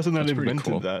was the person that That's pretty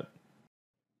invented cool. that?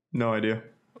 No idea.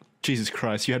 Jesus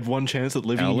Christ! You had one chance at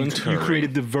living. Alan You Turing.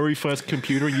 created the very first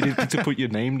computer. And you didn't get to put your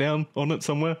name down on it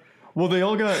somewhere. Well, they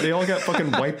all got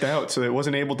fucking wiped out, so it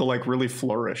wasn't able to like really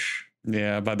flourish.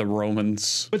 Yeah, by the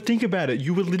Romans. But think about it.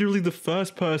 You were literally the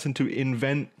first person to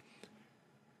invent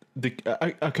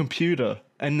a computer,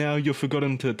 and now you're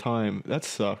forgotten to time. That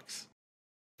sucks.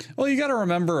 Well, you got to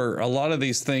remember, a lot of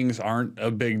these things aren't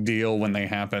a big deal when they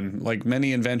happen. Like,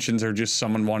 many inventions are just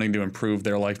someone wanting to improve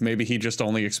their life. Maybe he just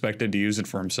only expected to use it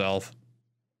for himself.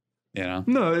 You know?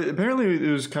 No, apparently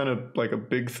it was kind of like a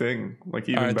big thing. Like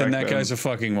even All right, back then that then. guy's a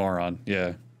fucking moron.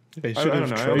 Yeah. They I don't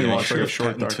know. I only They watched should like a have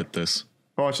short patented this.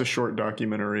 I watched a short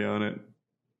documentary on it.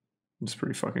 It's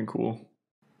pretty fucking cool.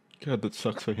 God, that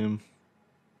sucks for him.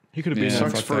 He could have Yeah, been.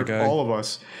 Sucks fuck for that guy. all of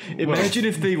us. Imagine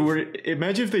if they were.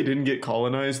 Imagine if they didn't get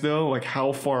colonized though. Like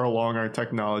how far along our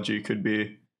technology could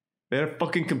be. They had a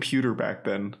fucking computer back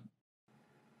then.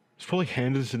 It's probably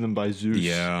handed to them by Zeus.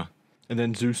 Yeah. And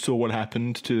then Zeus saw what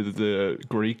happened to the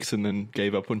Greeks and then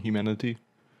gave up on humanity.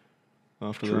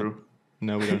 After True. that,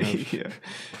 now we don't have. Yeah.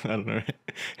 I don't know.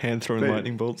 Hand throwing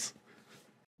lightning bolts.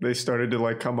 They started to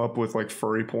like come up with like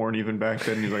furry porn even back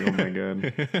then. He's like, oh my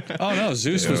god. Oh, no,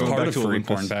 Zeus was Going part back of to furry Olympus.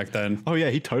 porn back then. Oh yeah,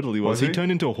 he totally was. Was He he?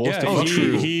 turned into a horse. Yeah, to fuck.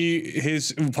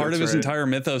 his part of That's his right. entire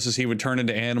mythos is he would turn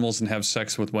into animals and have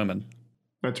sex with women.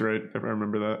 That's right. I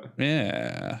remember that.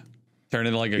 Yeah. Turn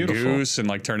into like a Beautiful. goose and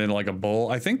like turn into like a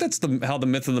bull. I think that's how the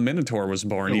myth of the Minotaur was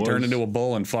born. It He turned was. into a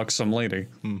bull and fucked some lady.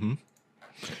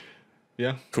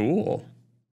 Yeah. Cool.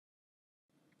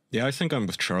 Yeah, I think I'm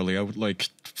with Charlie. I would like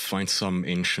find some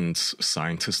ancient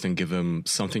scientist and give him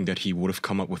something that he would have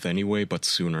come up with anyway, but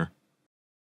sooner.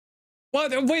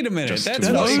 What? Wait a minute. Just That's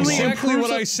to only exactly improves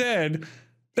what I it. said.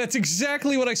 That's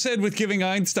exactly what I said with giving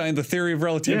Einstein the theory of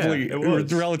relativity, Yeah, it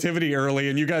was. relativity early,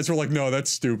 and you guys were like, "No, that's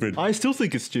stupid." I still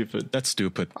think it's stupid. That's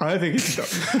stupid. I think it's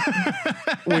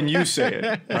dumb. When you say it.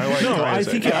 I like No, how I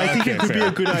say think it. I think Okay, it could be fair.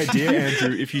 a good idea,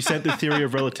 Andrew, if you sent the theory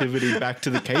of relativity back to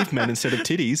the caveman instead of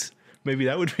titties. Maybe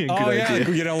that would be a good Oh yeah,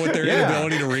 idea. you know, with their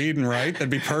inability to read and write, that'd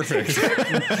be perfect.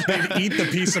 They'd eat the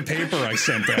piece of paper I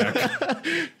sent back.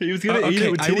 He was gonna eat Okay,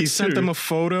 it with I would titties send too. them a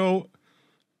photo.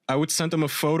 I would send them a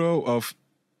photo of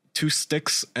 2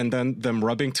 sticks and then them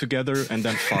rubbing together and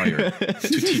then fire to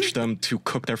teach them to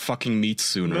cook their fucking meat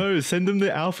sooner. No, send them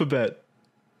the alphabet,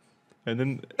 and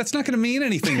then That's not going to mean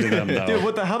anything to them, though.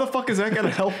 Dude, how the fuck is that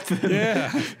gonna help them?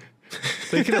 Yeah.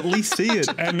 they can at least see it.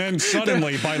 And then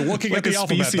suddenly, by looking Like at the a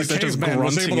alphabet, the species that is caveman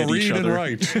was grunting able to at each read and other.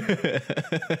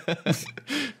 write.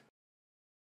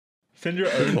 Send your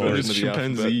own Or version of the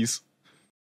alphabet. chimpanzees.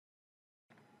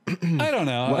 I don't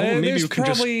know. Well, maybe There's you can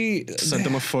probably just send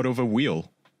them a photo of a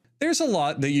wheel. there's a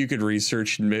lot that you could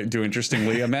research and do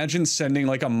interestingly. Imagine sending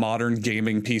like a modern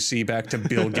gaming PC back to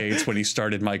Bill Gates when he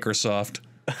started Microsoft.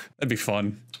 That'd be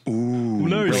fun. Ooh,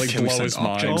 No, Really can we blow send his mind.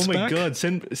 objects Oh my back? god,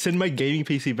 send my gaming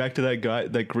PC back to that guy,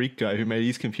 that Greek guy who made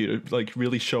his computer. Like,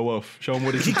 really show off. Show him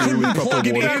what he can do with proper plug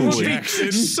it water in, cooling.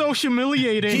 Jackson. So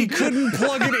humiliating. He couldn't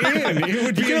plug it in. It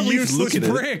would be can a at least look useless at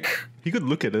it. brick. He could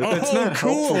look at it. That's not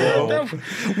cool. helpful.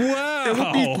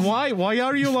 Wow. Why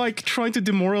are you like trying to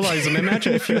demoralize them?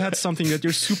 Imagine if you had something that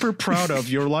you're super proud of,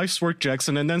 your life's work,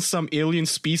 Jackson, and then some alien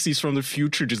species from the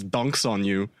future just dunks on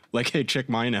you. Like, hey, check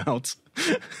mine out.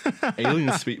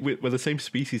 Aliens we're the same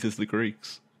species as the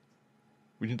Greeks.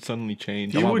 We didn't suddenly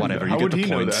change. He Well, wouldn't- whatever, how you get would the he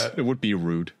know point. that? It would be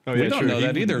rude. Oh, We yeah, don't true. know He that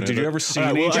wouldn't either. know Did you that. ever see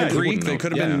Alright, an well, ancient I Greek? wouldn't They know.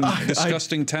 could have Yeah. been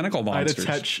disgusting tentacle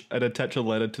monsters. I'd attach a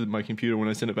letter to my computer when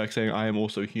I send it back saying I am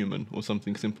also human or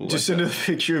something simple. Just like send a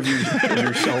picture of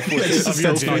yourself with Of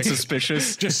your That's not dick.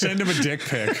 suspicious. Just send him a dick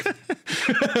pic.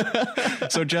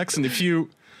 So, Jackson, if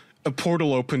a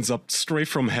portal opens up straight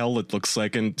from hell, it looks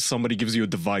like, and somebody gives you a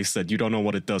device that you don't know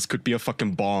what it does. Could be a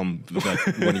fucking bomb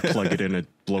that when you plug it in, it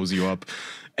blows you up.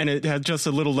 And it had just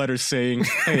a little letter saying,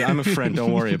 hey, I'm a friend,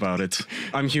 don't worry about it.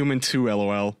 I'm human too,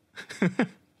 LOL.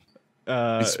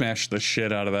 You smashed the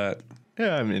shit out of that.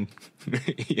 Yeah, I mean,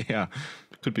 Yeah.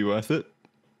 could be worth it.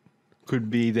 Could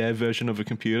be their version of a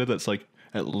computer that's like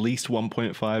at least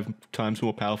 1.5 times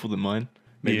more powerful than mine.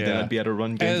 Maybe Yeah. that'd be able to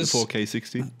run games at 4K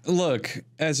 60. Look,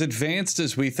 as advanced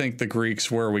as we think the Greeks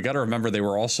were, we got to remember they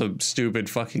were also stupid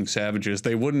fucking savages.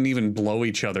 They wouldn't even blow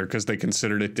each other because they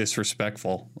considered it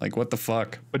disrespectful. Like, what the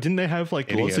fuck? But didn't they have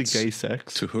like lots Idiots. of gay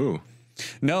sex? To who?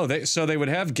 No, they would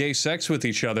have gay sex with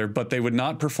each other, but they would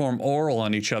not perform oral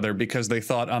on each other because they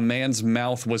thought a man's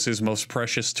mouth was his most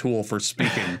precious tool for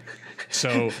speaking.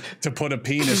 So to put a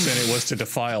penis in it was to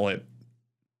defile it.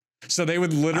 So they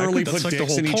would literally that's put like the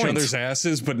dicks whole in each point. other's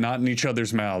asses, but not in each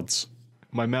other's mouths.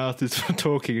 My mouth is for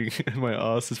talking and my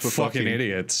ass is for Fucking fucking.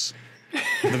 idiots.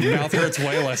 The mouth hurts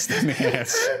way less than the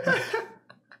ass.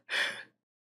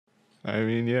 I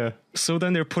mean, yeah. So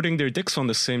then they're putting their dicks on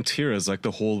the same tier as like the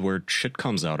hole where shit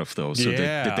comes out of those. So did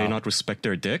Yeah. they not respect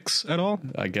their dicks at all?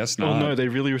 I guess Oh not. no, they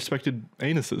really respected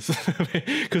anuses.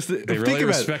 Because they really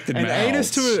respected an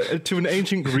anus mouths. to an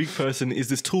ancient Greek person is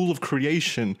this tool of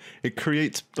creation. It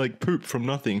creates like poop from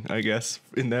nothing, I guess,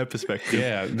 in their perspective.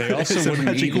 Yeah, they also It's a wouldn't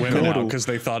eat magical women out portal. because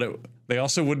they thought it. They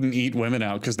also wouldn't eat women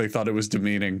out because they thought it was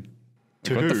demeaning.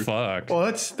 To What who? the fuck? Well,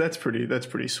 that's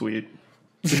pretty sweet.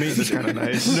 To me, that's kind of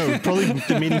nice. No, probably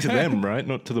demeaning to them, right?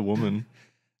 Not to the woman.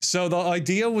 So the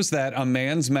idea was that a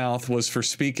man's mouth was for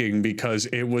speaking because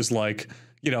it was like,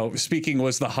 you know, speaking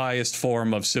was the highest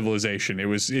form of civilization.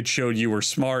 It showed you were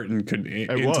smart and could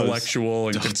intellectual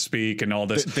and could speak and all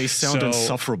this. They sound So-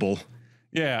 insufferable.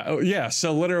 Yeah, yeah.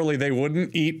 So literally, they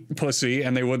wouldn't eat pussy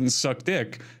and they wouldn't suck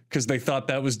dick because they thought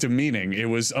that was demeaning. It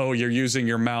was, oh, you're using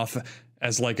your mouth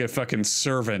as like a fucking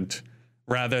servant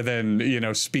rather than, you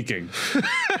know, speaking.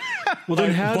 Well,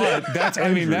 then how But did that's,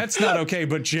 I mean, that's not okay.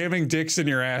 But jamming dicks in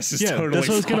your ass is totally that's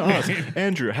what I was going to fine. ask.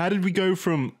 Andrew, how did we go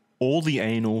from all the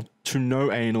anal to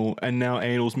no anal and now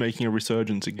anal's making a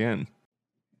resurgence again?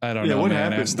 I don't Yeah, know, what man.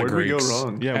 happened? Ask the Where'd we go Greeks.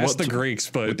 wrong? Yeah, Ask what the Greeks,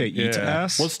 but Would they eat yeah.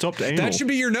 ass? What stopped anal? That should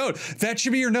be your note. That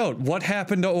should be your note. What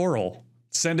happened to oral?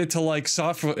 Send it to like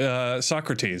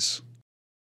Socrates.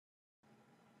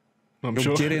 I'm Go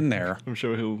sure, get in there. I'm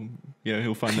sure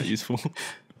he'll find that useful.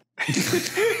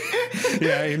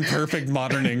 Yeah, in perfect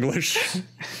modern English.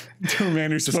 To a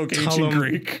man who spoke tell ancient him-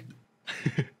 Greek.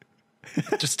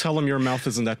 Just tell them your mouth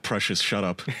isn't that precious. Shut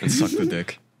up and suck the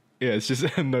dick. Yeah, it's just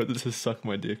a note that says "suck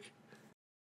my dick."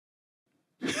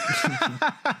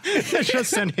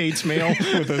 Just send hate mail.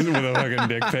 with a fucking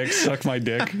dick pic. Suck my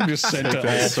dick. Just sent to all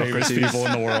famous Socrates. people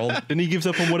in the world. Then he gives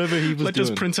up on whatever he was Let's doing.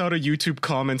 just print out a YouTube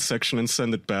comment section and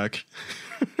send it back.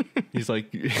 He's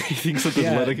like, he thinks that the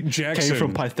Yeah, letter Jackson. came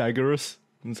from Pythagoras,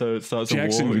 and so it starts a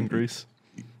Jackson, war in Greece.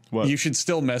 What? You should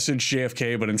still message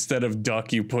JFK, but instead of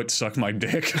duck, you put suck my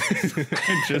dick.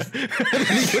 And just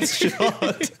gets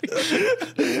shot.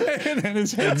 and then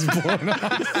his head's blown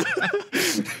off.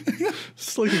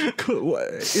 It's like,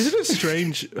 isn't it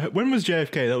strange? When was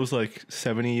JFK? That was like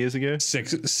 70 years ago.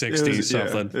 60 Yeah,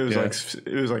 something.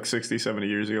 it was like 60, 70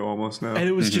 years ago almost now. And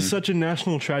it was just such a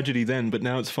national tragedy then, but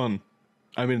now it's fun.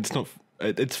 I mean, it's not.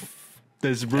 It's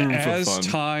there's room for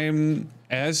fun.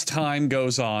 As time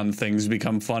goes on, things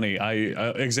become funny.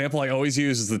 Example I always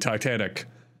use is the Titanic.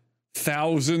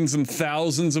 Thousands and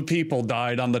thousands of people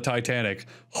died on the Titanic.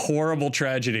 Horrible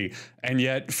tragedy. And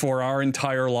yet, for our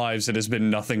entire lives, it has been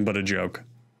nothing but a joke.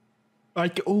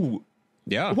 Like, oh,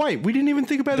 Yeah. wait, we didn't even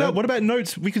think about that. What about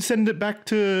notes? We could send it back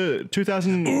to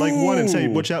 2001 and say,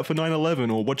 watch out for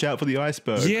 9/11 or watch out for the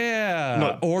iceberg.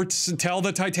 Yeah. Or tell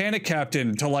the Titanic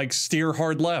captain to like steer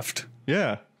hard left.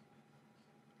 Yeah.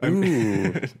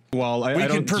 Ooh. Well, I We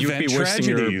don't. could You'd be prevent wasting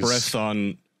your tragedies. breath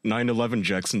on 9/11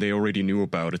 Jackson. They already knew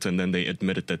about it, and then they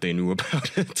admitted that they knew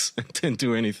about it and didn't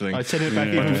do anything. I send it back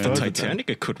Yeah. even With the further. Titanic,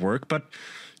 it could work, but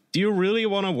do you really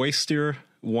want to waste your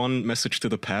one message to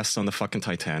the past on the fucking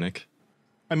Titanic?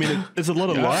 I mean, there's a lot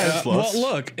of lives Well, lost.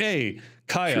 look, hey,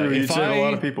 Kaya, True, you'd if save a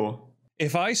lot of people.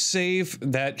 If I save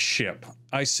that ship,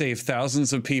 I save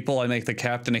thousands of people, I make the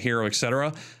captain a hero,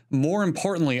 etc. More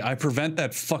importantly, I prevent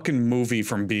that fucking movie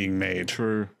from being made.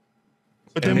 True.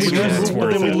 But then, And we so that's lose,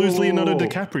 worth then we it. lose Leonardo Whoa.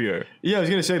 DiCaprio. Yeah, I was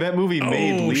gonna say that movie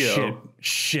made Leo.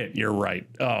 Shit, you're right.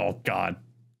 Oh, God.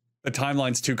 The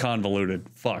timeline's too convoluted.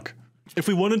 Fuck. If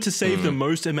we wanted to save the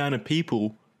most amount of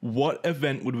people, what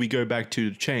event would we go back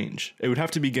to change? It would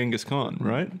have to be Genghis Khan,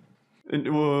 right?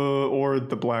 Or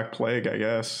the Black Plague, I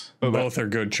guess. Both are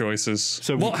good choices.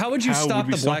 So well, how would you how stop would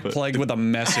we the stop Black it? Plague with a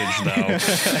message,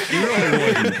 though? You really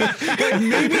wouldn't. Like,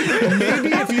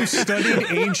 maybe if you studied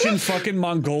ancient fucking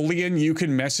Mongolian, you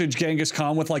can message Genghis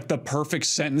Khan with like the perfect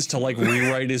sentence to like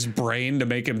rewrite his brain to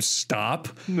make him stop.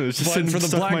 No, it's just But send- for the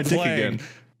suck my Black dick Plague, again.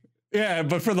 Yeah,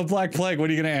 but for the Black Plague, what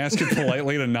are you going to ask it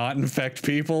politely to not infect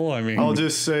people? I mean, I'll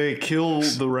just say kill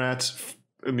the rats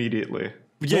immediately.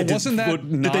 Yeah, wasn't that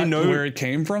not did they know where it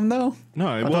came from, though? No,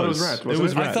 I thought it was rats. It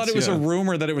was rats. I thought it was a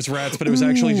rumor that it was rats, but it was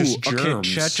actually just germs. Okay,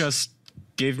 chat just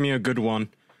gave me a good one.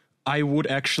 I would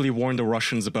actually warn the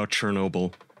Russians about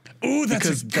Chernobyl. Ooh,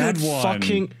 that's a good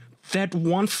one. That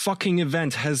one fucking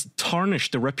event has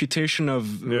tarnished the reputation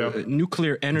of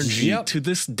nuclear energy to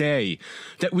this day.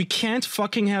 That we can't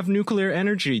fucking have nuclear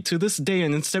energy to this day,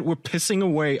 and instead we're pissing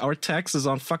away our taxes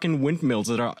on fucking windmills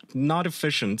that are not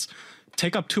efficient,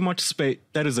 take up too much space.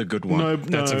 That is a good one.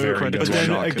 That's a very good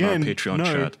one.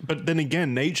 Again, but then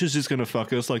again, nature's just going to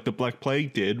fuck us like the Black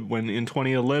Plague did when in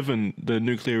 2011 the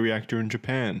nuclear reactor in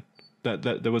Japan.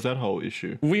 That there was that whole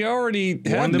issue. We already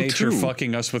had nature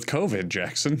fucking us with COVID,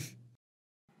 Jackson.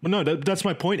 Well, no, that's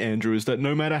my point, Andrew, is that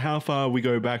no matter how far we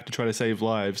go back to try to save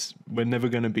lives, we're never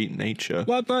going to beat nature.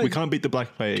 We can't beat the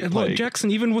Black Plague. Well, Jackson,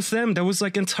 even with them, that was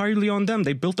like entirely on them.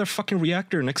 They built their fucking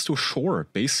reactor next to a shore,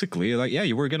 basically. Like, yeah,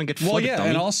 you were going to get flooded. Well, yeah,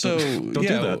 and also, don't do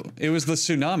that. It was the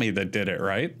tsunami that did it,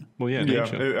 right? Well, yeah,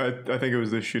 nature. I think it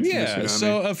was the shit. Yeah,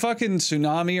 so a fucking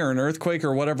tsunami or an earthquake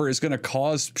or whatever is going to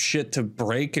cause shit to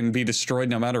break and be destroyed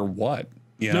no matter what.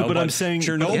 You know? But I'm saying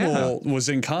Chernobyl was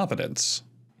incompetence.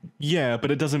 Yeah,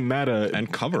 but it doesn't matter.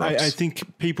 And cover-ups. I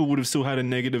think people would have still had a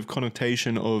negative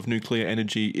connotation of nuclear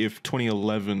energy if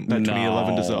 2011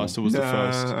 disaster was the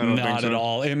first. Not at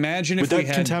all. Imagine if we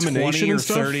had 20 or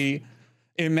 30.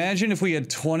 Imagine if we had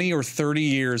 20 or 30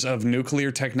 years of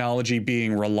nuclear technology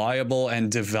being reliable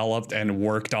and developed and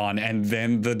worked on, and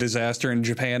then the disaster in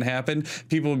Japan happened.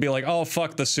 People would be like, "Oh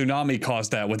fuck, the tsunami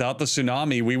caused that. Without the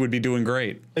tsunami, we would be doing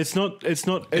great." It's so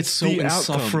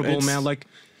insufferable, man. Like.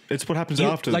 It's what happens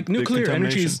after. Like nuclear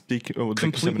energy is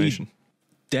completely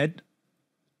dead.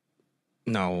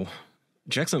 No.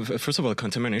 Jackson, first of all, the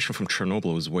contamination from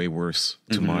Chernobyl was way worse,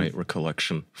 to my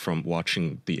recollection, from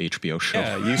watching the HBO show.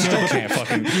 Yeah, you still can't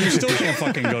fucking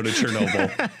go to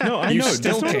Chernobyl. No, I know. You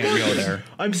still can't go there.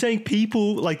 I'm saying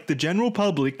people, like the general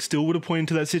public, still would have pointed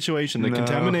to that situation, the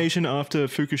contamination after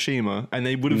Fukushima, and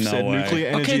they would have said nuclear energy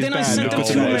is bad. Okay, then I sent them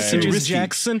two messages,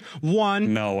 Jackson.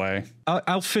 One. No way.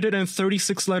 I'll fit it in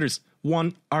 36 letters.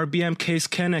 1, RBMKs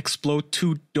can explode.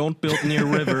 2, don't build near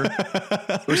river.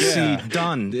 Or C,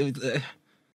 done.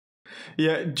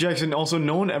 Yeah, Jackson, also,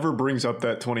 no one ever brings up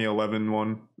that 2011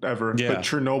 one, ever. Yeah. But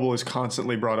Chernobyl is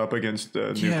constantly brought up against nuclear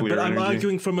energy. Yeah, but I'm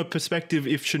arguing from a perspective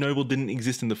if Chernobyl didn't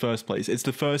exist in the first place. It's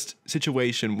the first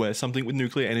situation where something with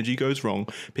nuclear energy goes wrong.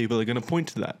 People are going to point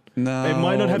to that. No, it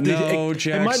might not have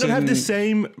the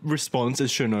same response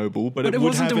as Chernobyl, but it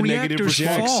would have a negative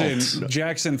response.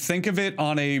 Jackson, think of it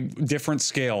on a different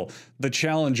scale. The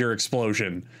Challenger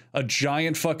explosion. A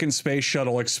giant fucking space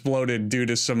shuttle exploded due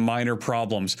to some minor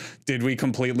problems. Did we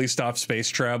completely stop space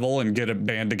travel and get a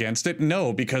banned against it?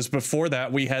 No, because before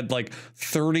that we had like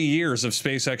 30 years of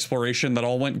space exploration that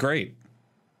all went great.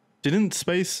 Didn't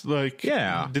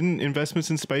didn't investments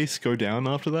in space go down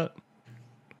after that?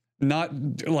 Not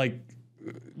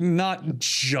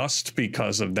just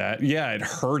because of that. Yeah, it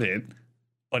hurt it,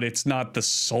 but it's not the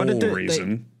sole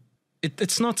reason.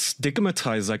 It's not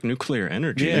stigmatized like nuclear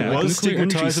energy. Yeah, it was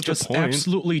stigmatized at the point.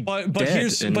 Absolutely but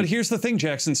here's the thing,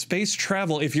 Jackson. Space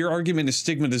travel, if your argument is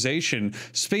stigmatization,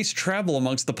 space travel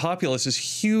amongst the populace is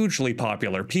hugely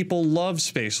popular. People love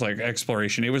space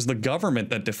exploration. It was the government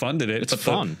that defunded it. It's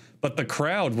fun. But the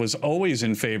crowd was always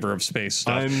in favor of space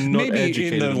stuff. I'm not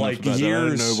educated enough about that. I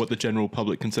don't know what the general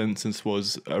public consensus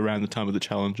was around the time of the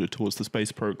Challenger towards the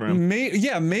space program.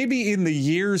 Maybe in the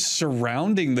years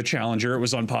surrounding the Challenger it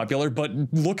was unpopular, but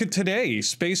look at today.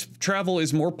 Space travel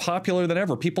is more popular than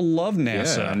ever. People love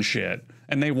NASA and shit,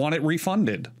 and they want it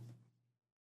refunded.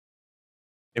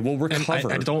 It will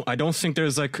recover. I don't think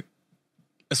there's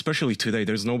especially today,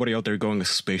 there's nobody out there going,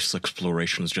 space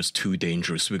exploration is just too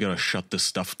dangerous. We gotta shut this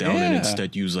stuff down and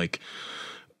instead use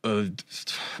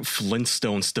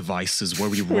Flintstones devices where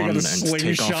we run and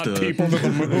take off the people to the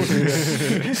moon.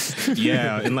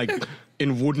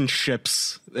 in wooden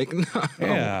ships.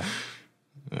 Yeah.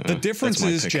 The difference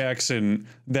is, Jackson,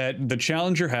 that the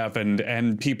Challenger happened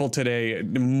and people today,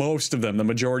 most of them, the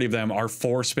majority of them, are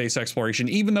for space exploration,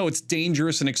 even though it's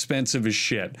dangerous and expensive as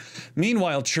shit.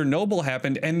 Meanwhile, Chernobyl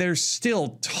happened and there's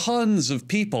still tons of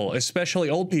people, especially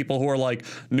old people, who are like,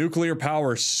 nuclear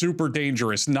power, super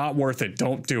dangerous, not worth it,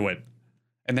 don't do it.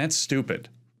 And that's stupid.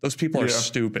 Those people are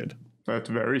stupid. That's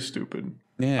very stupid.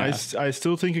 Yeah. I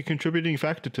still think a contributing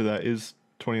factor to that is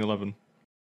 2011.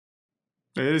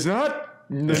 It is not.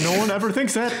 No one ever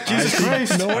thinks that. Jesus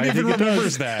Christ. No one even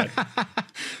remembers that.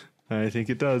 I think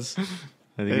it does.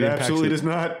 It absolutely does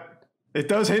not. It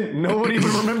does hint. Nobody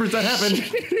even remembers that happened.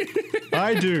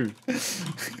 I do.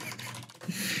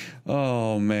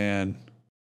 Oh man.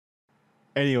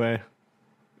 Anyway,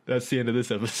 that's the end of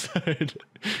this episode.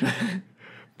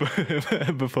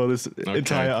 Before this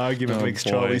entire argument makes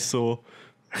Charlie sore.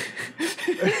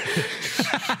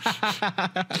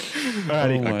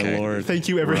 Alrighty. Oh my lord. Thank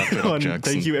you everyone. Jackson.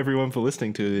 Thank you everyone for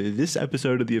listening to this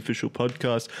episode of the official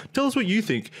podcast. Tell us what you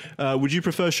think. Would you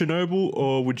prefer Chernobyl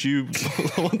or would you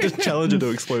want the Challenger to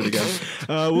explode again?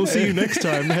 We'll see you next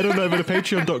time. Head on over to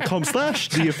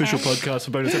patreon.com/the official podcast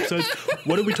for bonus episodes.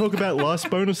 What did we talk about last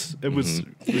bonus? It was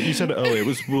you said it earlier. It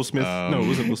was Will Smith. No, it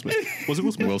wasn't Will Smith. Was it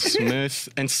Will Smith? Will Smith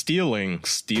and stealing.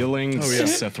 Oh, yeah.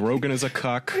 Seth Rogen is a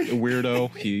cock, a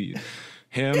weirdo.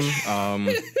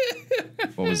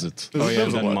 What was it?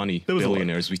 was a lot. Money. There was a lot.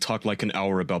 Billionaires. We talked like an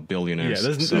hour about billionaires.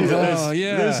 Yeah, so-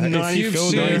 there's If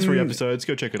 93 episodes.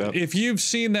 Go check it out. If you've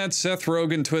seen that Seth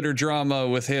Rogen Twitter drama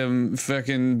with him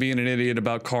fucking being an idiot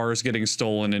about cars getting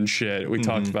stolen and shit, we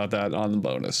talked about that on the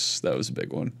bonus. That was a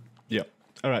big one. Yeah.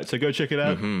 All right, so go check it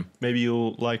out. Maybe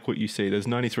you'll like what you see. There's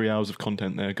 93 hours of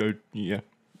content there. Go, yeah.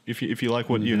 If you like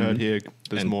what you heard here,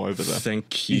 there's more over there.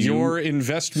 Thank you. Your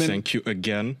investment. Thank you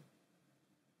again.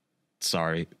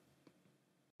 Sorry.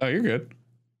 Oh, you're good.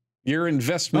 Your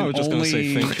investment. I was just only... going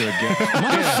to say thank you again.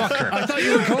 Motherfucker. I thought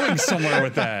you were going somewhere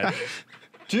with that.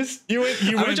 Just You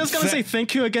I was just going to say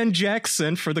thank you again,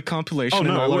 Jackson, for the compilation Oh,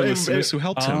 no, and all our it- listeners who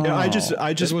helped him. I just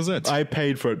That was it. I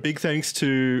paid for it. Big thanks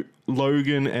to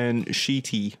Logan and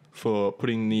Sheety for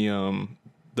putting the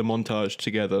montage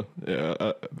together.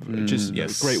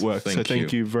 Yes, great work. So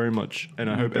thank you very much, and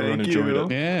I hope everyone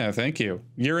enjoyed it. Yeah, thank you.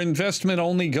 Your investment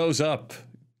only goes up.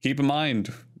 Keep in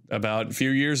mind, about a few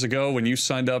years ago when you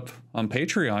signed up on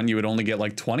Patreon, you would only get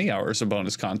like 20 hours of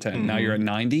bonus content. Now you're at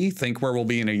 90. Think where we'll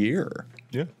be in a year.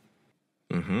 Yeah,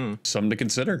 Something to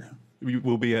consider. we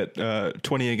will be at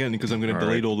 20 again because I'm going to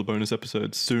delete all the bonus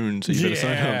episodes soon. So you better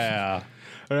sign up. Yeah.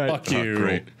 All right. Fuck you.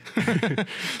 Great.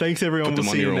 Thanks everyone. Put them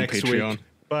We'll on see your you own next Patreon. week.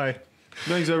 Bye.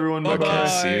 Thanks, everyone. Bye-bye. Bye-bye.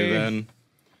 See you then.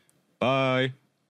 Bye.